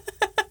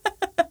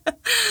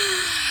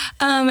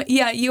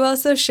 Yeah, you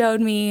also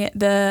showed me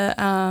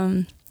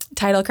the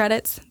title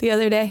credits the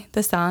other day,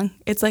 the song.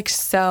 It's like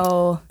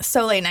so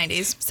Late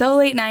 90s.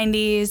 late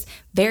 90s,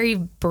 very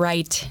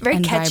bright Very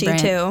and catchy,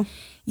 vibrant. too.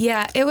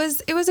 Yeah, it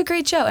was a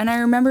great show. And I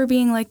remember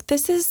being like,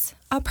 this is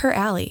up her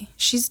alley.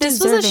 She's This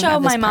deserving was a show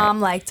of this my part. mom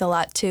liked a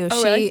lot, too.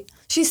 Oh, really?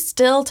 She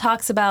still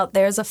talks about,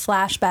 there's a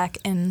flashback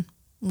in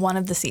one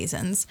of the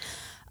seasons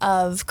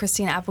of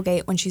Christina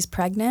Applegate when she's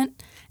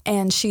pregnant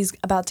and she's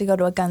about to go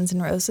to a Guns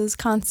N' Roses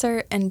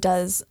concert and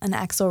does an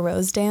Axl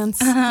Rose dance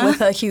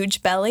with a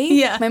huge belly.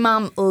 Yeah. My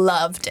mom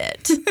loved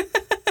it.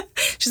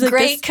 She's like,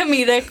 Great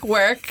comedic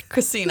work,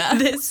 Christina.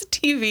 this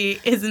TV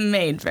is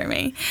made for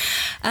me.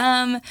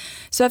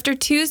 So after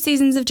 2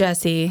 seasons of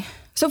Jessie,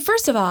 so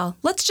first of all,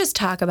 let's just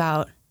talk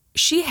about,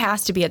 she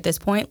has to be at this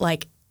point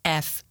like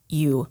F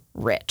you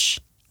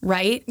rich,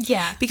 right?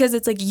 Yeah. Because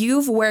it's like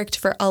you've worked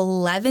for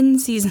 11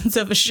 seasons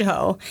of a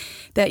show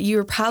that you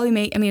were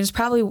probably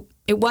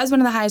it was one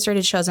of the highest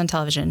rated shows on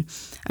television.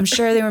 I'm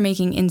sure they were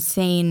making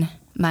insane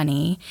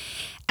money.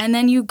 And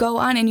then you go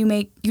on and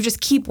you just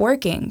keep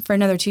working for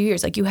another 2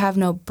 years. Like you have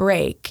no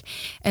break.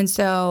 And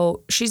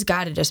so she's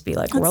got to just be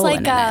like It's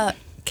rolling like in it.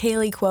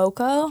 Kaylee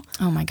Cuoco.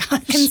 Oh my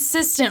gosh.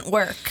 Consistent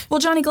work. Well,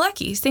 Johnny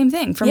Galecki, same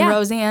thing. From Yeah.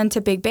 Roseanne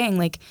to Big Bang.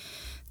 Like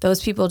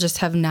those people just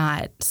have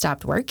not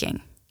stopped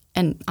working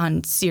and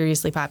on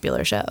seriously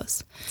popular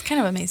shows. It's kind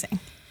of amazing.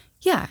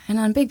 Yeah, and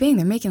on Big Bang,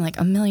 they're making like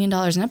 $1 million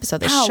an episode.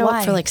 They How? show Why?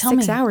 up for like Tell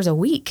 6 me. hours a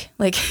week.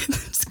 Like,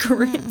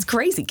 it's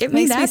crazy. Give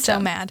me Makes that me so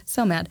stuff. mad.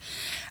 So mad.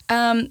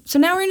 So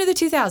now we're into the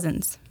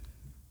 2000s.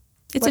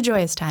 It's a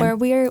joyous time. Where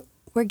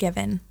we're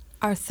given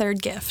our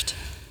third gift,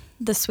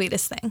 the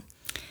sweetest thing.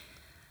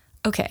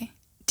 Okay.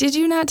 Did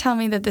you not tell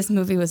me that this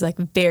movie was like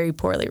very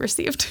poorly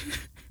received?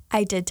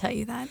 I did tell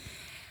you that.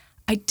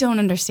 I don't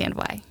understand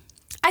why.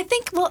 I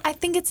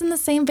think it's in the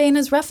same vein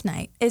as Rough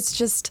Night. It's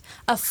just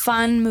a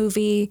fun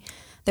movie.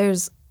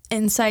 There's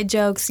inside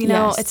jokes. You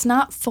know, Yes. it's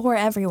not for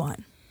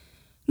everyone.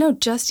 No,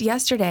 just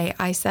yesterday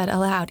I said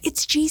aloud,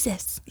 it's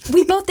Jesus.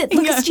 We both did.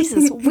 Look, it's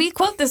Jesus. We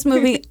quote this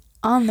movie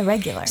on the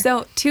regular.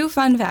 So 2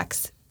 fun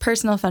facts,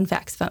 personal fun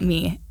facts about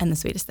me and The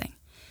Sweetest Thing.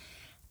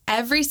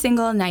 Every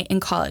single night in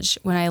college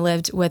when I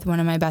lived with one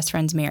of my best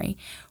friends, Mary,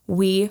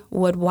 we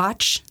would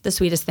watch The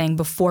Sweetest Thing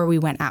before we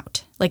went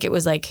out. Like it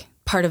was like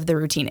part of the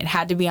routine. It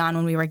had to be on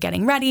when we were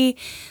getting ready.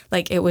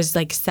 Like it was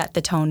like set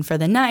the tone for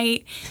the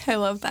night. I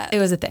love that. It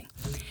was a thing.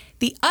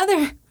 The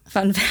other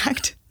fun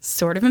fact,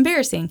 sort of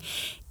embarrassing,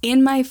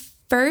 in my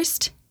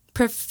first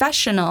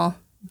professional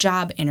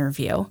job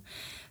interview,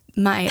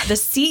 the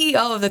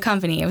CEO of the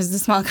company, it was a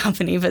small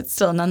company, but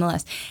still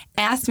nonetheless,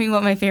 asked me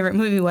what my favorite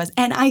movie was.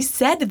 And I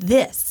said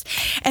this.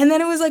 And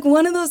then it was like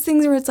one of those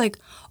things where it's like,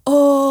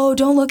 oh,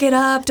 don't look it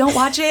up. Don't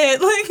watch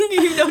it. Like,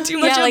 you know too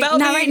much Yeah, like, about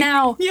not me. right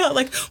now. Yeah,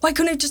 like, why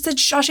couldn't I just said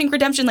Shawshank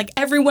Redemption like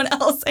everyone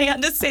else? I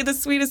had to say The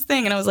Sweetest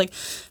Thing. And I was like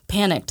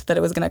panicked that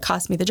it was going to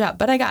cost me the job.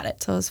 But I got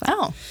it, so it was fine.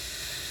 Oh,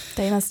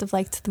 they must have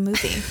liked the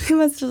movie. I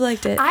must have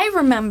liked it. I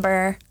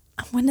remember,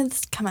 when did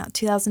this come out?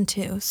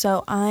 2002.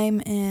 So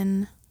I'm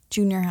in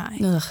junior high.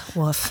 Ugh,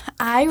 woof.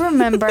 I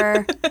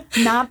remember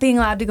not being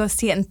allowed to go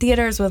see it in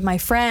theaters with my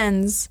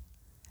friends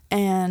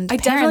and I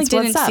definitely parents.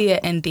 didn't What's up? see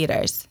it in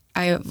theaters.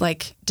 I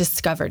like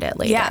discovered it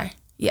later. Yeah.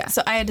 Yeah.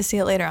 So I had to see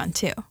it later on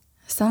too.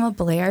 Selma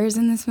Blair is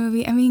in this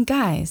movie. I mean,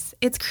 guys,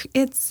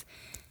 it's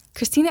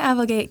Christina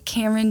Applegate,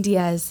 Cameron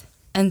Diaz,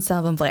 and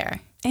Selma Blair.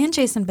 And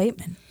Jason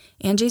Bateman.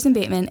 and Jason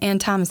Bateman and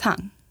Thomas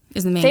Hung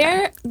is the main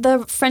guy.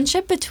 The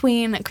friendship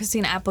between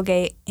Christina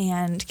Applegate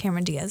and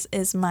Cameron Diaz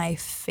is my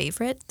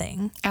favorite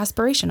thing.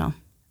 Aspirational.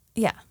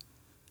 Yeah.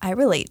 I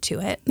relate to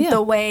it. Yeah.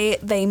 The way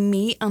they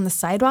meet on the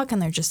sidewalk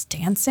and they're just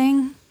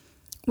dancing.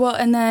 Well,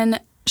 and then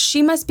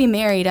she must be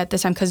married at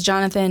this time because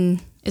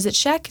Jonathan, is it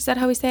Sheck? Is that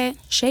how we say it?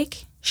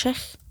 Sheikh?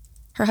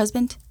 Her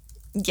husband?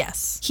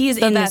 Yes. He is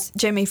So in that's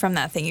this. Jimmy from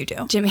That Thing You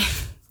Do. Jimmy.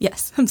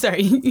 Yes. I'm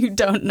sorry. You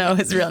don't know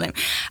his real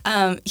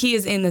name. He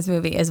is in this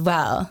movie as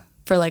well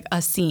for like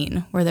a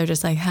scene where they're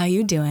just like, how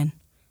you doing?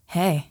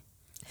 Hey,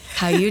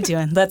 how you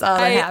doing? That's all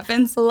that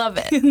happens. Love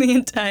it. in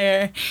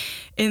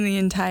the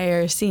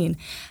entire scene.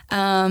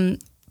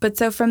 But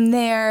so from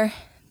there,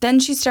 then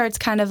she starts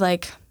kind of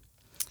like,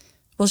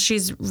 well,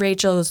 she's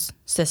Rachel's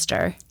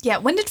sister. Yeah.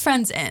 When did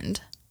Friends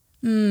end?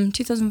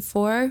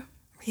 2004?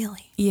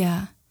 Really?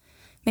 Yeah.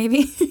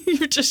 Maybe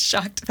you're just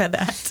shocked by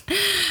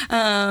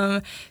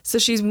that. So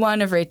she's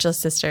one of Rachel's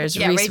sisters.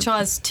 Yeah, Reese, Rachel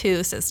has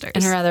two sisters.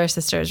 and her other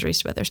sister is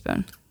Reese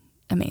Witherspoon.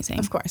 Amazing.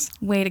 Of course.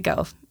 Way to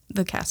go,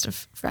 the cast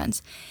of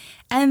Friends.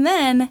 And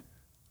then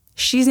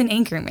she's an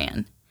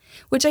anchorman,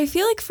 which I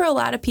feel like for a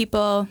lot of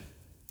people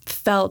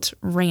felt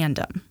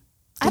random.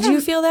 Did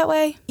you feel that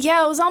way?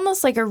 Yeah, it was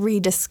almost like a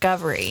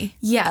rediscovery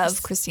Yes.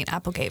 of Christine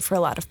Applegate for a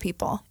lot of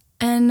people.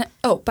 And,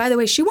 oh, by the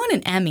way, she won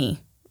an Emmy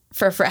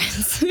for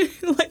Friends.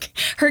 Like,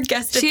 her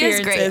guest She is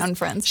appearances. great on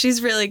Friends.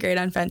 She's really great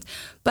on Friends.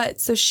 But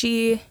so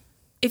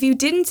if you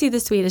didn't see The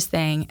Sweetest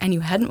Thing and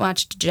you hadn't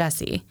watched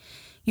Jessie,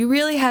 you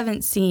really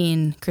haven't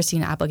seen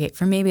Christina Applegate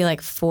for maybe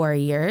like 4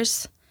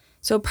 years.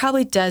 So it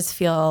probably does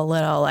feel a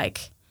little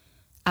like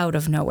out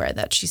of nowhere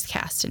that she's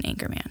cast in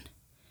Anchorman.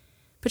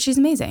 But she's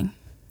amazing.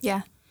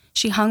 Yeah.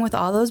 She hung with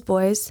all those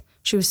boys.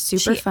 She was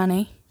super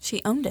funny.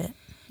 She owned it.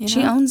 you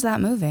She know? owns that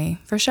movie,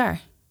 for sure.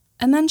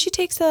 And then she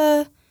takes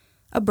a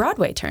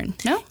Broadway turn,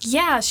 no?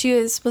 Yeah, she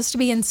was supposed to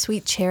be in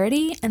Sweet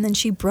Charity, and then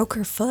she broke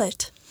her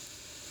foot.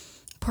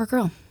 Poor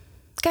girl.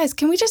 Guys,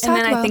 can we just And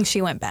talk then about I think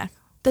she went back.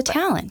 the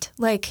talent?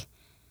 Like,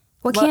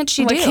 what can't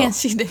she What do? can't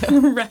she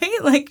do? Right?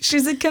 Like,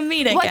 she's a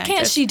comedic What actress.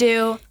 can't she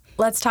do?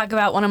 Let's talk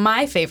about one of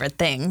my favorite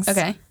things.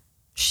 Okay.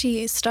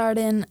 She starred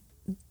in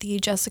the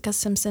Jessica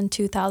Simpson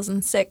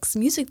 2006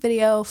 music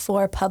video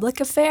for Public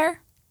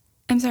Affair.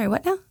 I'm sorry,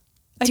 what now?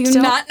 Do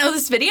you not know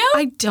this video?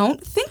 I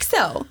don't think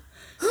so.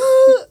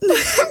 I'm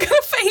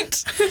gonna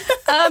faint.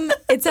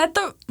 It's at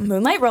the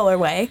Moonlight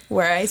Rollerway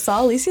where I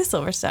saw Alicia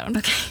Silverstone.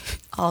 Okay.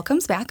 All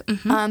comes back.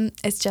 Mhm.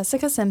 It's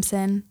Jessica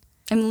Simpson,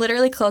 I'm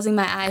literally closing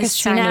my eyes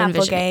Christina trying to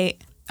envision it.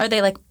 Applegate, Are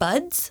they like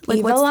buds? Like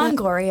Eva what's the-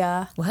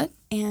 Longoria, What?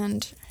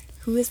 and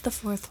who is the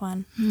fourth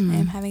one? I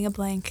am having a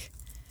blank.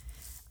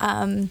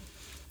 I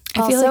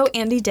feel Also, like,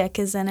 Andy Dick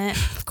is in it.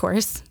 of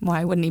course,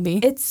 why wouldn't he be?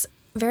 It's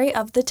very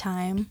of the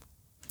time.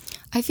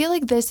 I feel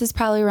like this is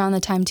probably around the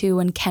time too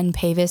when Ken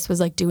Pavis was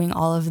like doing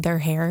all of their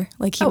hair.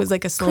 Like he was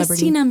like a celebrity.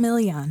 Christina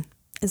Milian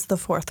is the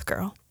fourth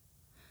girl.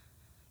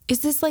 Is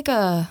this like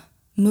a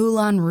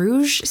Moulin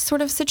Rouge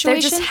sort of They're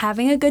situation? just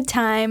having a good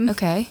time.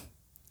 Okay.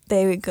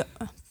 They go,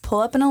 pull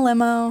up in a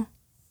limo,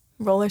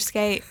 roller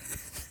skate.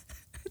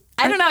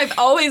 I don't know. I've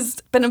always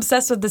been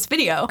obsessed with this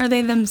video. Are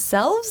they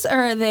themselves or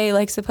are they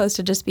like supposed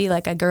to just be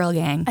like a girl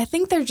gang? I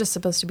think they're just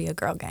supposed to be a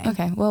girl gang.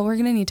 Okay, well, we're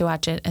going to need to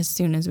watch it as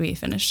soon as we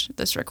finish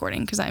this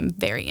recording because I'm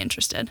very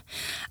interested.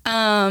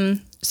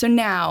 So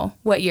now,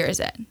 what year is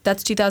it?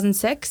 That's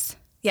 2006?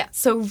 Yeah.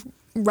 So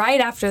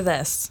right after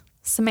this,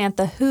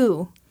 Samantha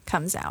Who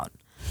comes out,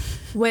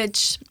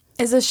 which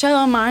is a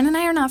show Maren and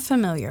I are not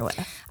familiar with.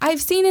 I've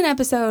seen an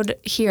episode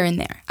here and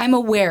there. I'm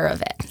aware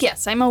of it.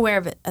 Yes, I'm aware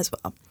of it as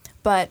well.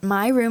 But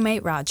my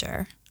roommate,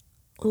 Roger,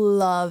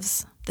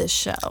 loves this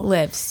show.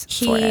 Lives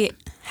for He it.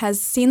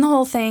 has seen the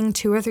whole thing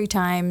 2 or 3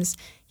 times.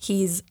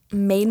 He's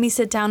made me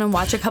sit down and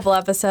watch a couple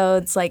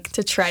episodes, like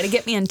to try to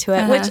get me into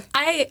it, which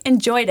I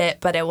enjoyed it,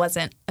 but it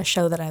wasn't a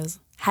show that I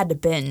had to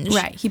binge.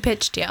 Right, he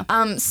pitched you.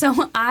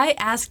 So I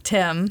asked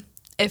him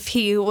if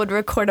he would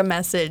record a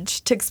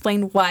message to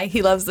explain why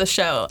he loves the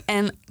show,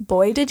 and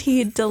boy, did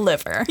he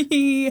deliver.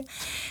 He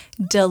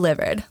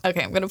delivered.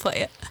 Okay, I'm gonna play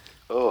it.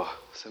 Oh,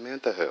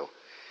 Samantha Who.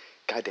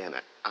 God damn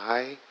it.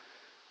 I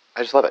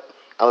just love it.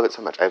 I love it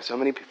so much. I have so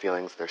many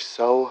feelings. They're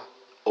so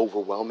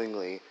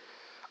overwhelmingly,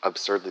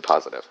 absurdly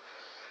positive.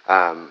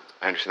 I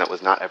understand that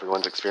was not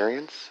everyone's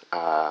experience.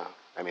 I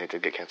mean, it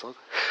did get canceled.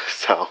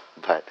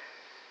 But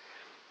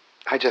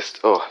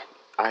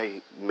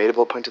I made a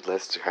bullet-pointed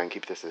list to try and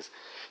keep this as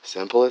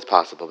simple as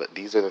possible, but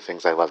these are the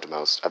things I loved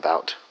most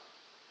about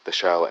the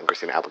show and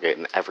Christina Applegate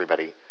and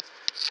everybody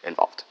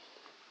involved.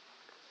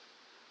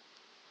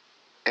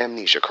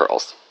 Amnesia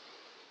curls.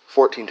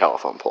 14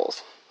 telephone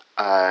poles.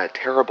 A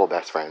terrible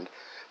best friend,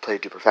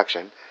 played to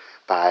perfection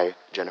by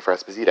Jennifer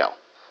Esposito.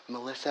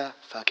 Melissa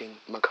fucking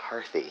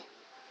McCarthy.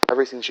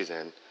 Every scene she's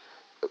in,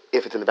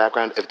 if it's in the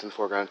background, if it's in the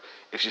foreground,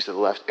 if she's to the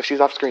left, if she's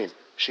off screen,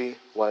 she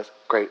was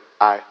great.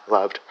 I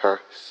loved her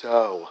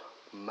so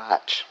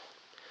much.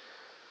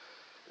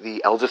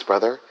 The eldest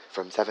brother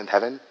from Seventh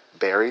Heaven,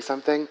 Barry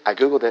something. I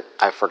googled it.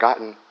 I've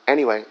forgotten.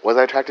 Anyway, was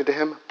I attracted to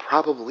him?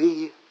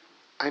 Probably.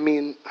 I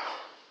mean,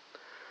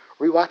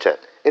 Rewatch it.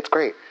 It's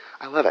great.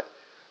 I love it.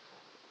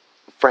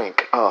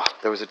 Frank. Oh,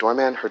 there was a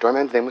doorman. Her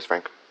doorman's name was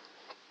Frank.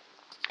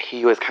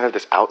 He was kind of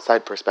this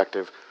outside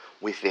perspective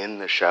within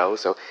the show,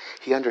 so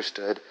he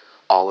understood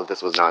all of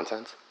this was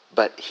nonsense,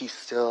 but he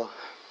still,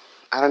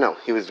 I don't know,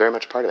 he was very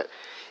much a part of it.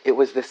 It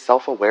was this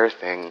self-aware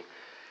thing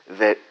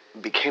that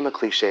became a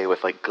cliche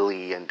with like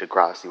Glee and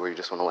Degrassi, where you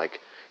just want to like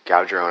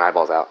gouge your own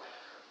eyeballs out.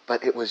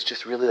 But it was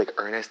just really like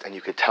earnest, and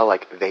you could tell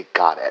like they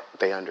got it.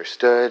 They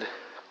understood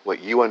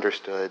what you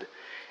understood,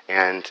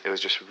 and it was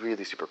just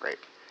really super great.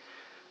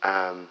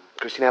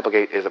 Christina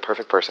Applegate is a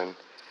perfect person.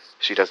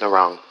 She does no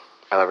wrong.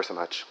 I love her so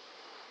much.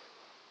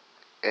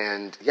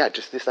 And yeah,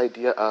 just this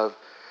idea of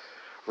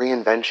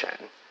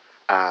reinvention.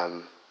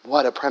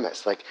 What a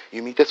premise. Like,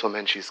 you meet this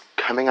woman, she's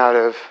coming out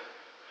of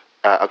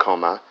a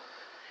coma,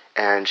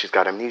 and she's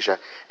got amnesia,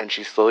 and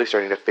she's slowly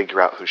starting to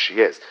figure out who she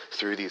is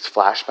through these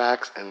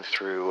flashbacks and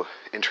through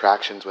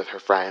interactions with her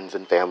friends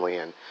and family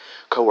and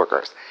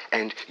coworkers.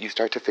 And you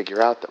start to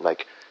figure out that,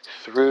 like,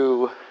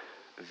 through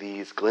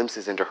these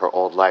glimpses into her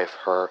old life,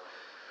 her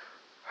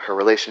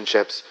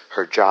relationships,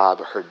 her job,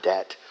 her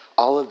debt,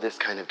 all of this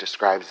kind of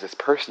describes this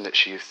person that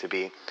she used to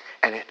be,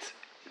 and it's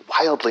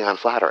wildly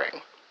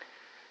unflattering.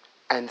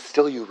 And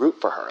still you root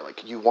for her.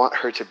 Like, you want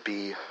her to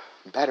be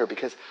better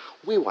because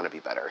we want to be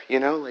better, you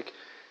know? Like,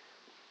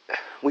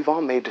 we've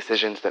all made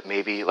decisions that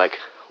maybe, like,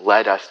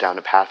 led us down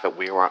a path that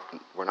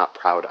we're not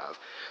proud of.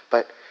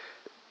 But,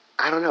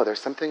 I don't know,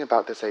 there's something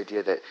about this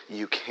idea that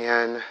you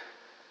can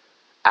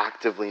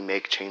actively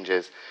make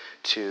changes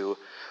to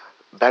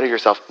better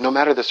yourself, no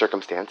matter the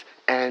circumstance,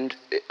 and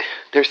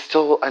there's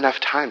still enough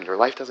time. Your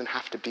life doesn't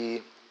have to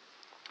be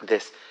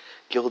this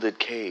gilded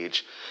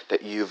cage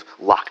that you've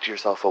locked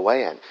yourself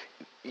away in.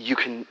 You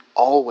can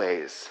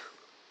always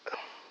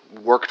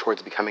work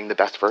towards becoming the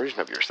best version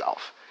of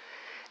yourself.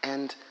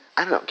 And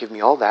I don't know, give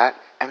me all that,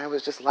 and I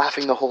was just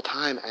laughing the whole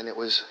time, and it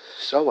was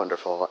so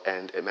wonderful,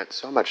 and it meant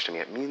so much to me.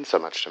 It means so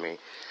much to me.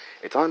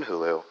 It's on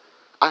Hulu.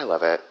 I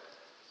love it.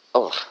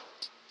 Ugh.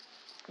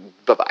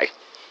 Bye-bye.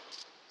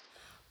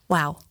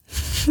 Wow.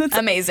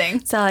 Amazing.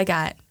 That's all I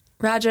got.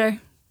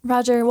 Roger,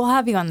 We'll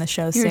have you on the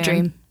show soon. you're a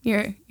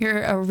dream.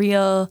 You're a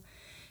real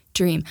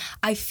dream.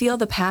 I feel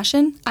the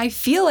passion. I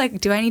feel like,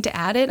 do I need to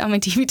add it on my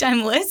TV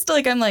time list?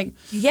 Like, I'm like,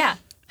 Yeah.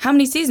 how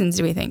many seasons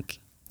do we think?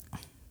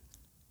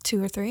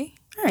 2 or 3.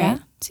 All right. Yeah.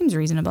 Seems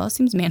reasonable.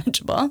 Seems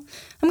manageable.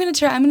 I'm gonna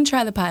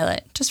try the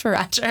pilot just for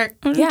Roger.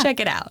 I'm gonna check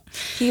it out.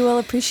 He will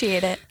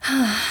appreciate it.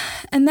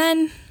 And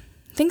then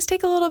things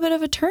take a little bit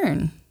of a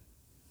turn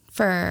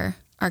for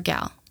our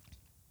gal.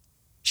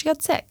 She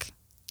got sick.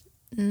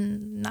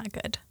 Not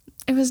good.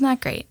 It was not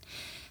great.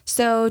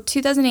 So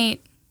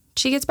 2008,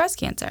 she gets breast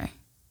cancer.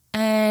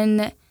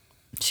 And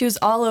She was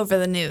all over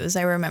the news.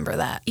 I remember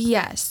that.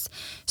 yes.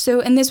 So,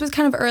 and this was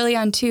kind of early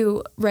on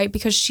too, right?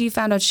 Because she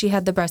found out she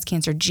had the breast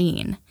cancer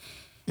gene.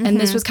 And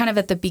this was kind of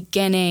at the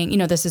beginning, you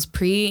know, this is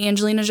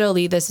pre-Angelina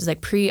Jolie. This is like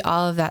pre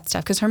all of that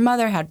stuff. Because her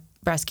mother had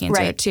breast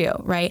cancer too,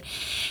 right?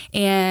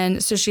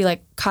 And so she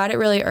like caught it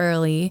really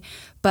early.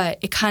 But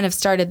it kind of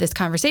started this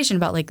conversation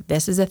about like,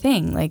 this is a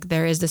thing. Like,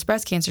 there is this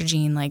breast cancer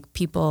gene. Like,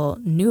 people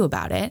knew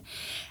about it.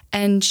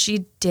 And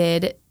she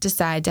did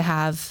decide to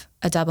have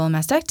a double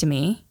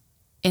mastectomy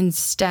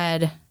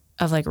instead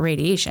of like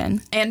radiation.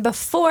 And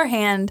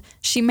beforehand,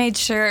 she made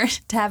sure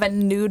to have a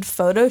nude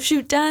photo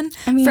shoot done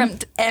from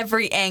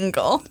every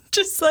angle.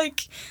 Just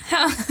like,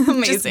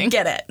 Amazing. just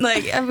get it.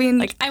 Like, I mean,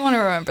 Like, I want to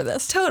remember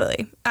this.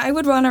 totally. I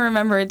would want to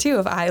remember it too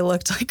if I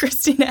looked like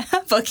Christina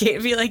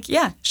Applegate. Be like,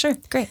 yeah, sure,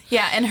 great.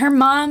 Yeah, and her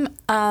mom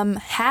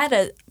had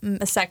a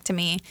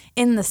mastectomy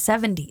in the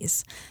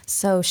 70s.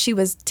 So she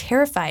was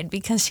terrified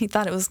because she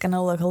thought it was going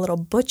to look a little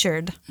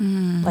butchered.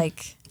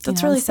 Like,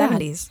 That's in really the sad.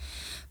 70s.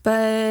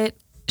 But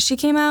she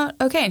came out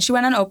okay, and she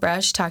went on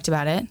Oprah. She talked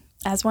about it.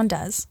 As one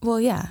does. Well,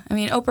 yeah. I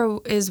mean,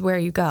 Oprah is where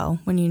you go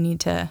when you need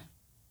to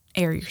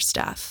air your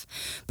stuff.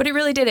 But it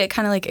really did. It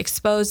kind of like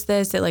exposed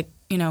this. It like,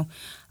 you know,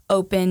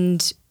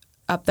 opened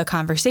up the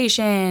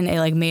conversation. It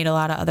like made a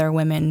lot of other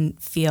women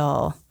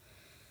feel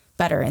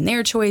better in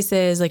their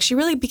choices. Like, she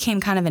really became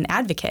kind of an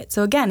advocate.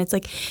 So again, it's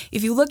like,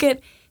 if you look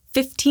at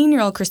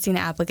 15-year-old Christina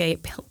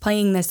Applegate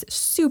playing this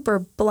super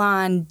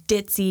blonde,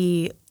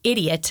 ditzy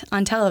idiot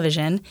on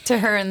television. To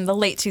her in the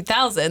late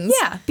 2000s.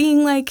 Yeah,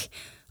 being like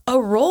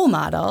a role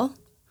model.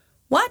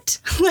 What?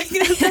 Like,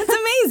 that's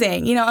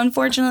amazing. You know,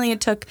 unfortunately,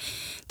 it took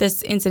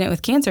this incident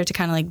with cancer to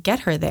kind of like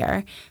get her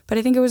there. But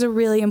I think it was a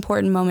really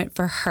important moment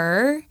for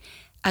her,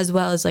 as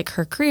well as like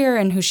her career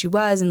and who she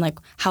was and like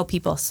how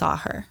people saw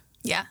her.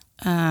 Yeah.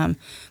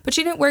 But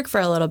she didn't work for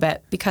a little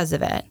bit because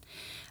of it.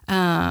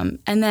 And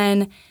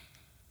then,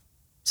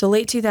 so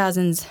late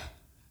 2000s,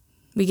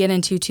 we get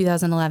into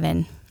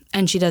 2011,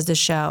 and she does this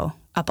show,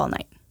 Up All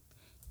Night.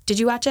 Did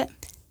you watch it?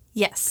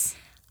 Yes.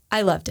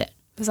 I loved it.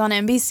 It was on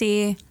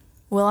NBC.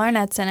 Will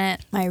Arnett's in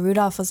it. Maya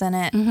Rudolph was in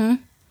it. Mm-hmm.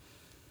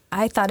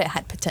 I thought it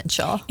had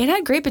potential. It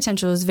had great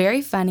potential. It was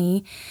very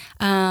funny.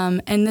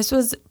 And this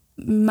was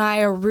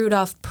Maya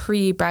Rudolph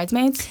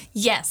pre-Bridesmaids?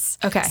 Yes.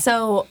 Okay.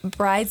 So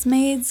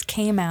Bridesmaids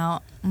came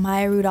out.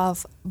 Maya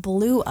Rudolph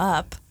blew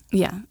up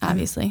Yeah,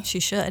 obviously. She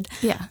should.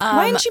 Yeah.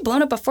 Why hadn't she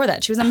blown up before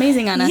that? She was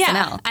amazing on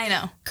Yeah, SNL. I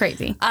know.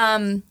 Crazy.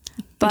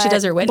 But she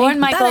does her Whitney.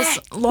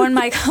 Lorne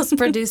Michaels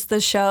produced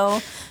the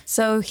show,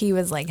 so he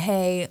was like,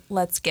 "Hey,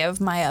 let's give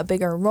Maya a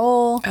bigger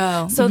role."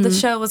 Oh, so the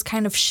show was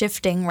kind of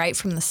shifting right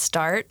from the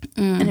start,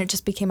 and it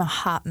just became a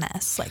hot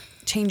mess. Like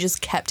changes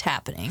kept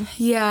happening.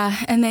 Yeah,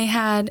 and they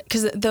had,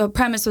 because the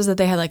premise was that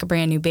they had like a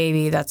brand new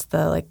baby that's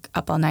the like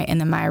up all night,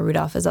 and then Maya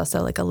Rudolph is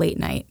also like a late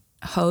night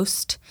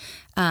host,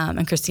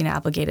 and Christina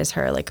Applegate is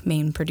her like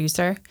main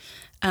producer.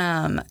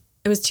 It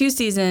was 2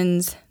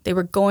 seasons. They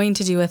were going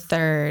to do a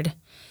third.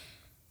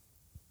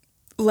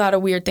 A lot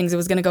of weird things. It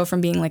was going to go from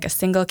being like a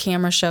single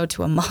camera show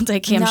to a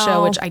multi-cam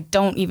show, which I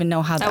don't even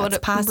know how that's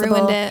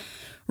possible.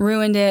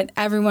 Ruined it.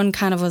 Everyone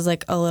kind of was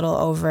like a little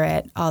over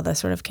it, all the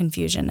sort of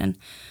confusion. And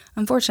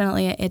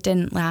unfortunately, it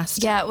didn't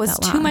last. Yeah, it was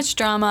that too long. much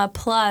drama.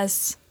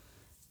 Plus,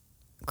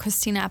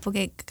 Christina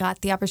Applegate got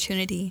the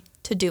opportunity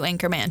to do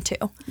Anchorman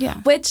too.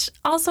 Yeah. Which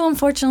also,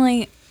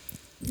 unfortunately,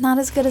 not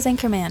as good as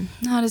Anchorman.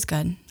 Not as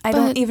good. I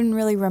don't even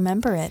really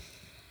remember it.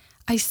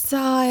 I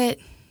saw it.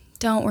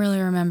 Don't really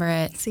remember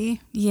it.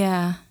 See?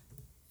 Yeah.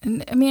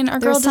 And, I mean, our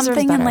There girl was deserves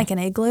something better. in like an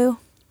igloo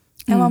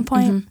at one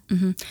point.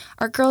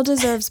 Our girl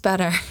deserves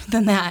better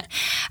than that.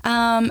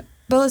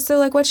 But so,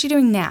 like, what's she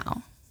doing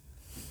now?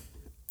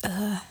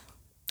 I'm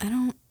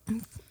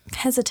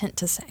hesitant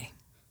to say.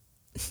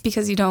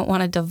 Because you don't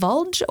want to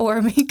divulge,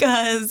 or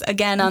because,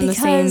 again, on the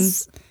same,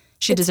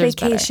 she deserves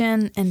better?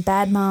 Vacation and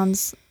Bad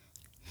Moms,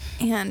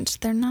 and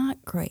they're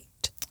not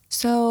great.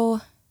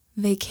 So,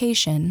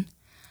 Vacation,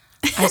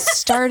 I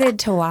started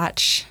to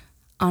watch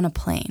on a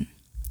plane.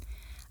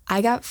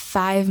 I got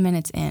 5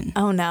 minutes in.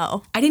 Oh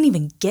no. I didn't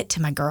even get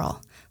to my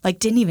girl. Like,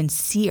 didn't even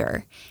see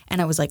her.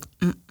 And I was like,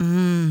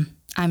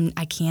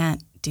 I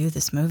can't do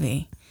this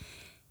movie.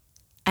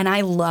 And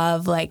I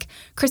love, like,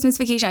 Christmas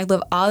Vacation. I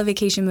love all the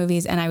vacation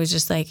movies. And I was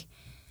just like,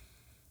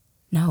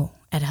 no,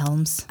 Ed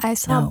Helms. I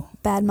saw no.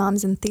 Bad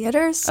Moms in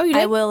theaters. Oh, you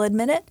did? I will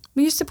admit it.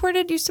 You support.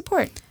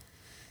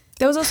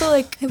 That was also,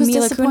 like, It was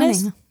Mila disappointing.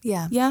 Kunis.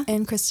 Yeah. Yeah?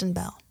 And Kristen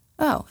Bell.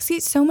 Oh, see,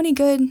 so many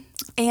good.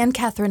 And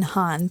Catherine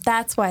Hahn.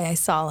 That's why I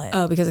saw it.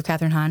 Oh, because of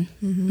Catherine Hahn.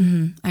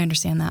 Mm-hmm. I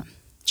understand that.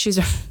 She's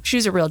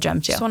a real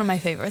gem, too. It's one of my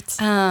favorites.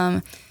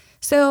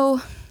 So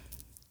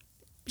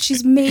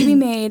she's maybe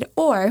made,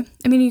 or,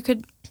 I mean, we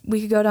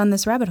could go down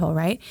this rabbit hole,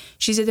 right?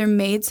 She's either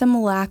made some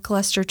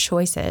lackluster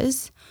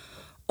choices,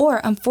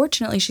 or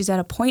unfortunately, she's at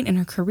a point in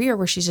her career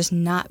where she's just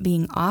not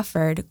being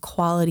offered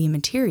quality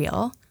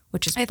material,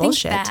 which is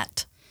bullshit. I think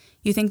that.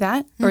 You think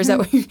that? Or is that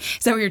what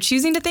you're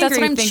choosing to think? That's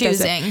or what you I'm think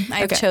choosing.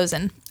 I've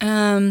chosen.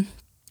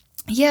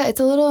 Yeah, it's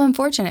a little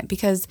unfortunate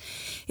because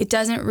it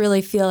doesn't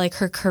really feel like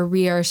her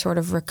career sort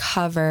of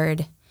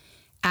recovered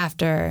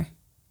after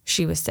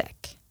she was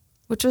sick,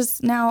 which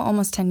was now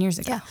almost 10 years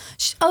ago.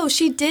 Yeah.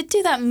 She did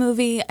do that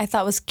movie I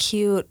thought was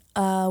cute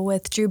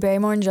with Drew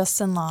Barrymore and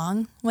Justin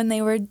Long when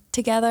they were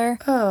together.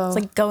 Oh. It's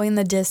like Going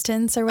the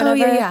Distance or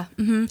whatever. Oh, yeah.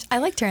 Mm-hmm. I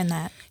liked her in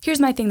that. Here's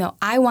my thing, though.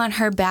 I want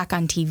her back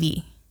on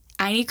TV.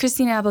 I need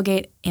Christina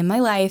Applegate in my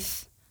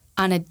life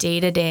on a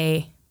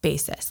day-to-day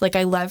basis. Like,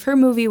 I love her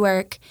movie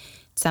work.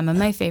 Some of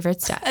my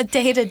favorite stuff. A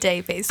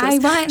day-to-day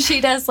basis. She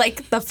does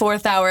like the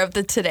 4th hour of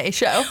the Today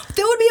Show. That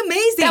would be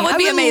amazing. That would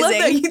be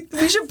amazing. Love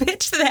that. We should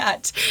pitch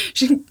that.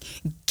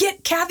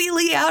 Get Kathy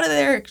Lee out of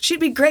there. She'd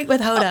be great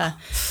with Hoda.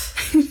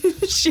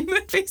 She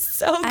would be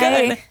so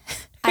good.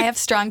 I have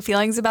strong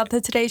feelings about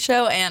the Today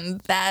Show,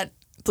 and that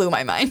blew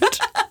my mind.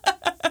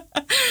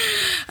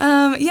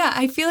 Yeah,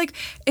 I feel like,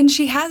 and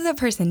she has that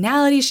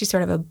personality. She's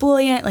sort of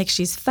ebullient. Like,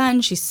 she's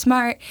fun. She's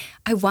smart.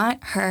 I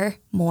want her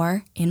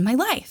more in my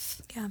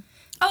life. Yeah.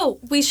 Oh,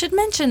 we should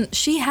mention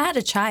she had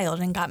a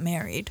child and got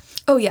married.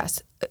 Oh,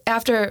 yes.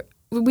 After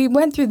we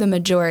went through the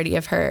majority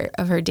of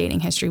her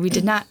dating history, we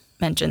did not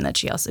mention that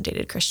she also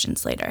dated Christian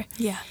Slater.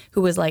 Yeah.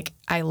 Who was like,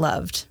 I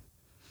loved.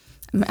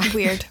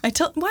 Weird. Why is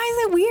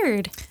that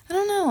weird? I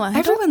don't know.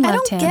 Everyone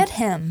loved him. I don't get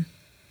him.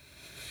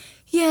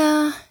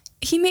 Yeah.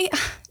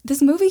 This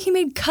movie he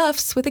made,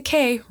 Cuffs with a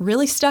K,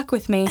 really stuck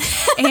with me.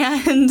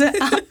 And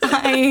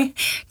I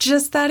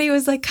just thought he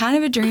was like kind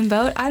of a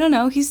dreamboat. I don't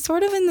know. He's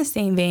sort of in the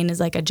same vein as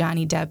like a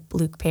Johnny Depp,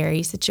 Luke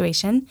Perry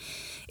situation.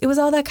 It was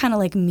all that kind of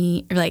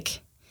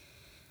like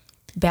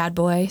bad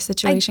boy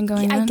situation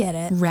going on. I get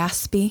it.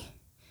 Raspy.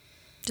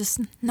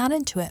 Just not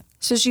into it.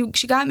 So she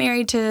got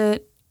married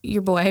to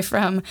your boy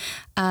from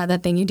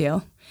That Thing You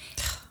Do.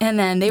 And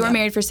then they were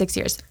married for 6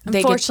 years.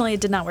 Unfortunately,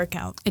 it did not work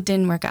out. It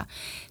didn't work out.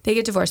 They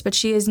get divorced, but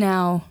she is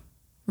now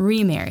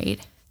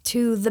remarried.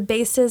 To the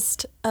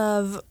bassist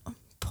of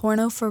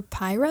Porno for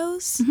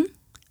Pyros. Mm-hmm.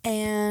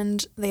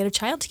 And they had a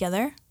child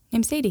together.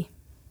 Named Sadie.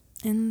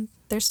 And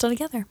they're still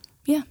together.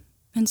 Yeah.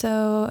 And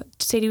so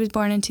Sadie was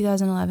born in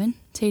 2011.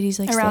 Sadie's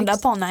like Around 6.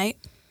 Up All Night.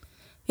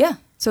 Yeah.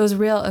 So it was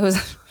real.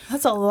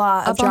 That's a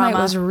lot of Up All drama.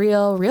 Night was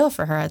real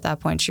for her at that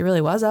point. She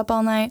really was up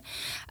all night.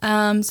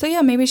 So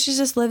yeah, maybe she's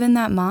just living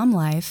that mom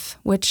life,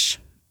 which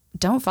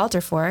don't fault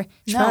her for.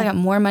 She probably got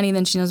more money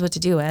than she knows what to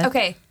do with.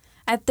 Okay.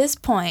 At this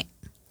point,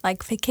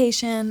 like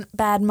Vacation,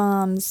 Bad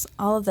Moms,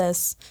 all of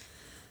this,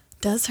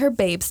 Does her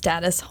babe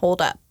status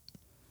hold up?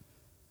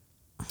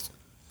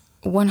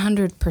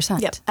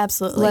 100%. Yep,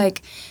 absolutely.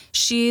 Like,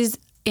 she's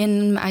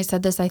in, I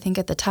said this, I think,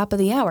 at the top of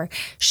the hour.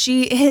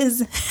 She is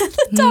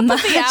Top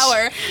of the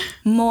hour.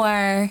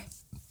 more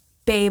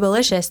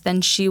babelicious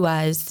than she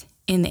was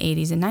in the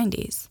 80s and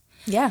 90s.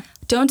 Yeah.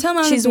 Don't Tell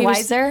Mom She's the Babys-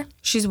 wiser.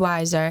 She's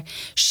wiser.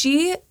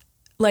 She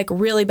like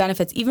really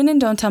benefits even in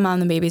Don't Tell Mom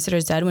the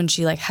Babysitter's Dead when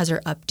she like has her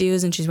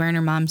updos and she's wearing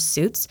her mom's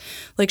suits.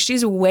 Like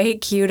she's way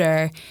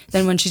cuter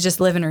than when she's just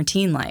living her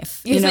teen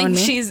life. You know think what I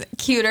mean? she's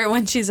cuter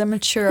when she's a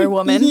mature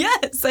woman?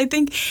 Yes, I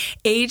think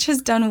age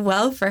has done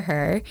well for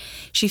her.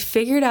 She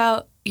figured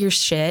out your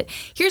shit.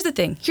 Here's the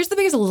thing. Here's the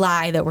biggest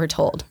lie that we're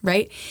told,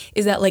 right?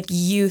 Is that like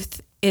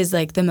youth is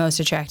like the most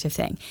attractive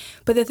thing.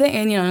 But the thing,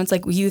 and you know, it's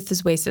like youth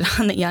is wasted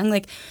on the young.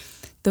 Like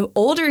the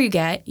older you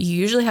get, you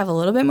usually have a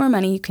little bit more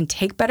money. You can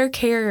take better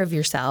care of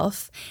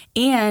yourself.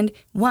 And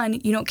one,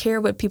 you don't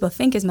care what people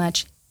think as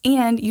much.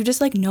 And you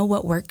just like know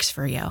what works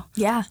for you.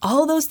 Yeah.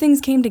 All those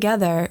things came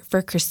together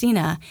for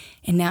Christina.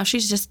 And now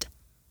she's just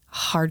a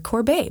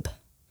hardcore babe.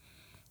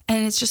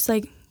 And it's just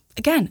like,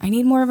 again, I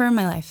need more of her in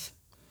my life.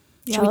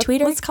 Should we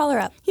tweet her? Let's call her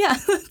up. Yeah,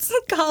 let's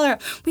call her.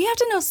 We have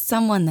to know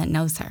someone that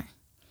knows her.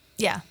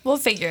 Yeah, we'll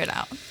figure it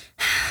out.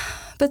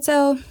 But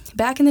so,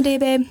 back in the day,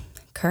 babe,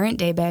 current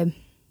day, babe,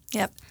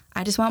 Yep.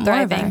 I just want more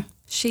of Thriving. her.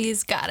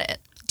 She's got it.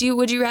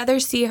 Would you rather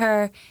see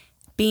her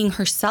being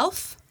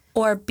herself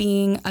or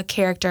being a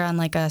character on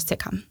like a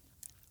sitcom?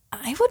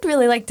 I would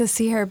really like to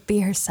see her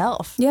be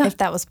herself. Yeah. If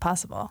that was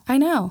possible. I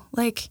know,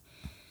 like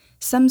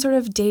some sort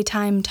of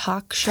daytime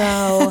talk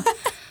show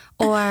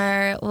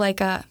or like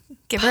a...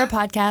 Give her a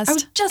podcast. I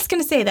was just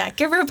going to say that.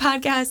 Give her a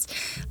podcast.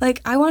 Like,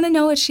 I want to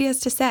know what she has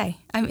to say.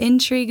 I'm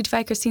intrigued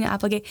by Christina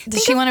Applegate.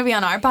 Does she want to be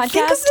on our podcast?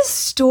 Think of the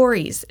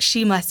stories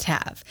she must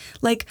have.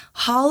 Like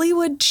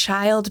Hollywood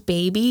child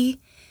baby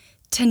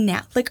to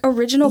now. Like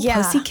original Yeah.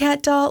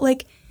 Pussycat doll.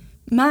 Like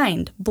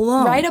mind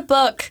blown. Write a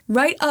book.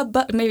 Write a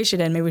book. Maybe she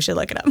did. Maybe we should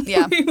look it up.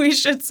 Yeah. We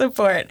should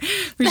support.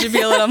 We should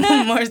be a little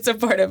more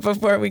supportive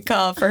before we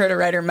call for her to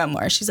write her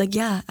memoir. She's like,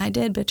 yeah, I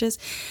did, bitches.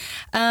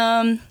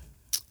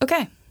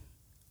 Okay.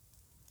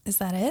 Is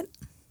that it?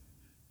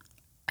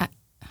 I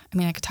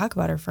mean, I could talk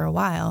about her for a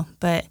while,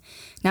 but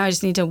now I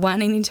just need to, I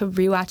need to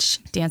rewatch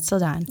Dance Till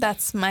Dawn.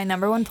 That's my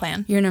number one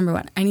plan. You're number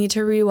one. I need to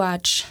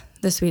rewatch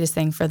The Sweetest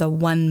Thing for the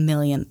 1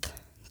 millionth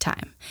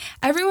time.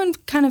 Everyone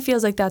kind of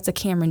feels like that's a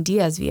Cameron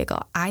Diaz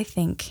vehicle. I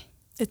think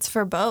It's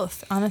for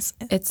both,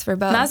 honestly. it's for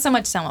both. Not so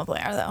much Selma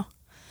Blair,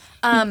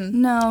 though.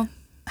 No.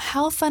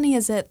 How funny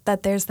is it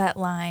that there's that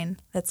line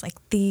that's like,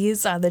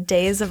 these are the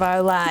days of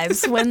our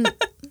lives, when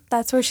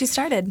that's where she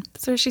started.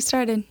 That's where she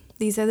started.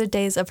 These are the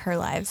days of her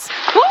lives.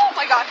 Oh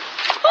my god.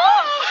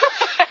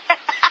 Oh,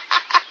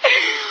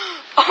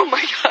 oh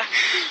my god.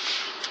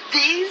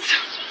 These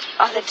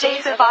are the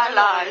days of our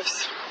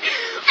lives.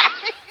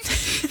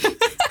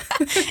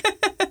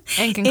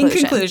 In conclusion. In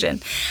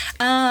conclusion.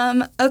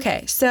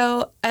 Okay,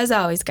 so as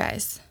always,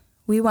 guys,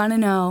 we want to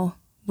know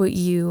what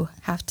you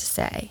have to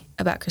say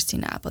about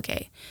Christina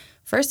Applegate.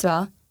 First of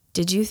all,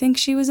 did you think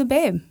she was a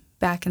babe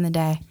back in the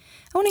day?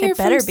 I want to hear It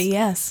better from be,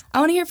 yes. I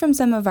want to hear from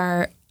some of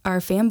our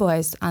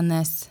fanboys on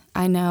this.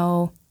 I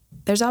know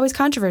there's always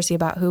controversy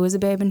about who was a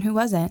babe and who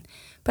wasn't,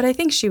 but I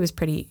think she was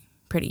pretty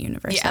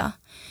universal. Yeah.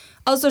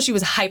 Also, she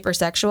was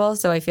hypersexual,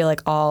 so I feel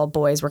like all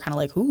boys were kind of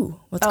like, ooh,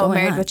 what's going on?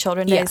 Married with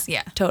Children days?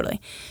 Yeah.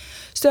 Totally.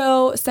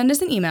 So send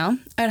us an email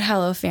at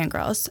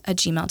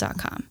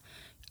hellofangirls@gmail.com.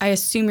 I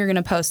assume you're going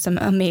to post some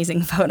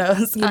amazing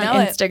photos on know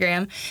it.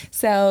 Instagram.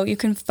 So you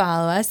can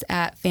follow us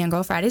at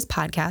Fangirl Fridays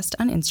Podcast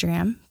on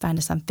Instagram, find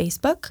us on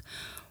Facebook,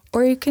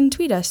 or you can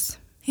tweet us,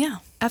 Yeah.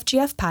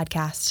 FGF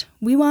Podcast.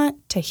 We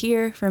want to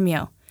hear from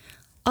you.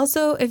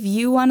 Also, if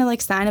you want to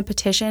like sign a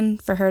petition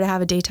for her to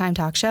have a daytime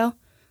talk show,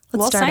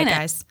 let's We'll start sign it, it.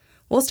 guys.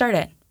 We'll start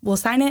it. We'll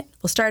sign it.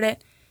 We'll start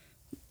it.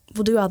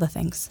 We'll do all the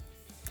things.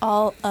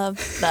 All of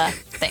the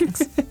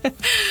things.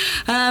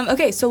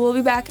 Okay, so we'll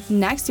be back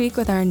next week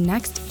with our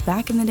next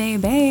Back in the Day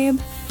Babe.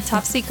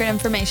 Top secret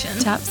information.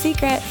 Top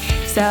secret.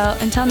 So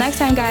until next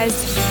time,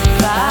 guys.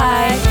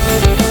 Bye.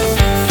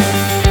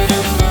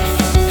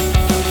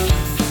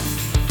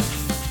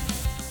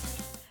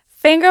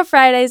 Fangirl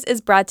Fridays is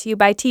brought to you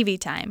by TV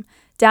Time.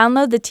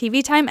 Download the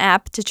TV Time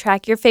app to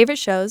track your favorite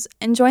shows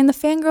and join the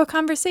fangirl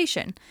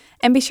conversation.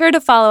 And be sure to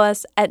follow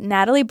us at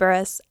Natalie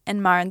Burris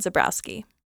and Maren Zabrowski.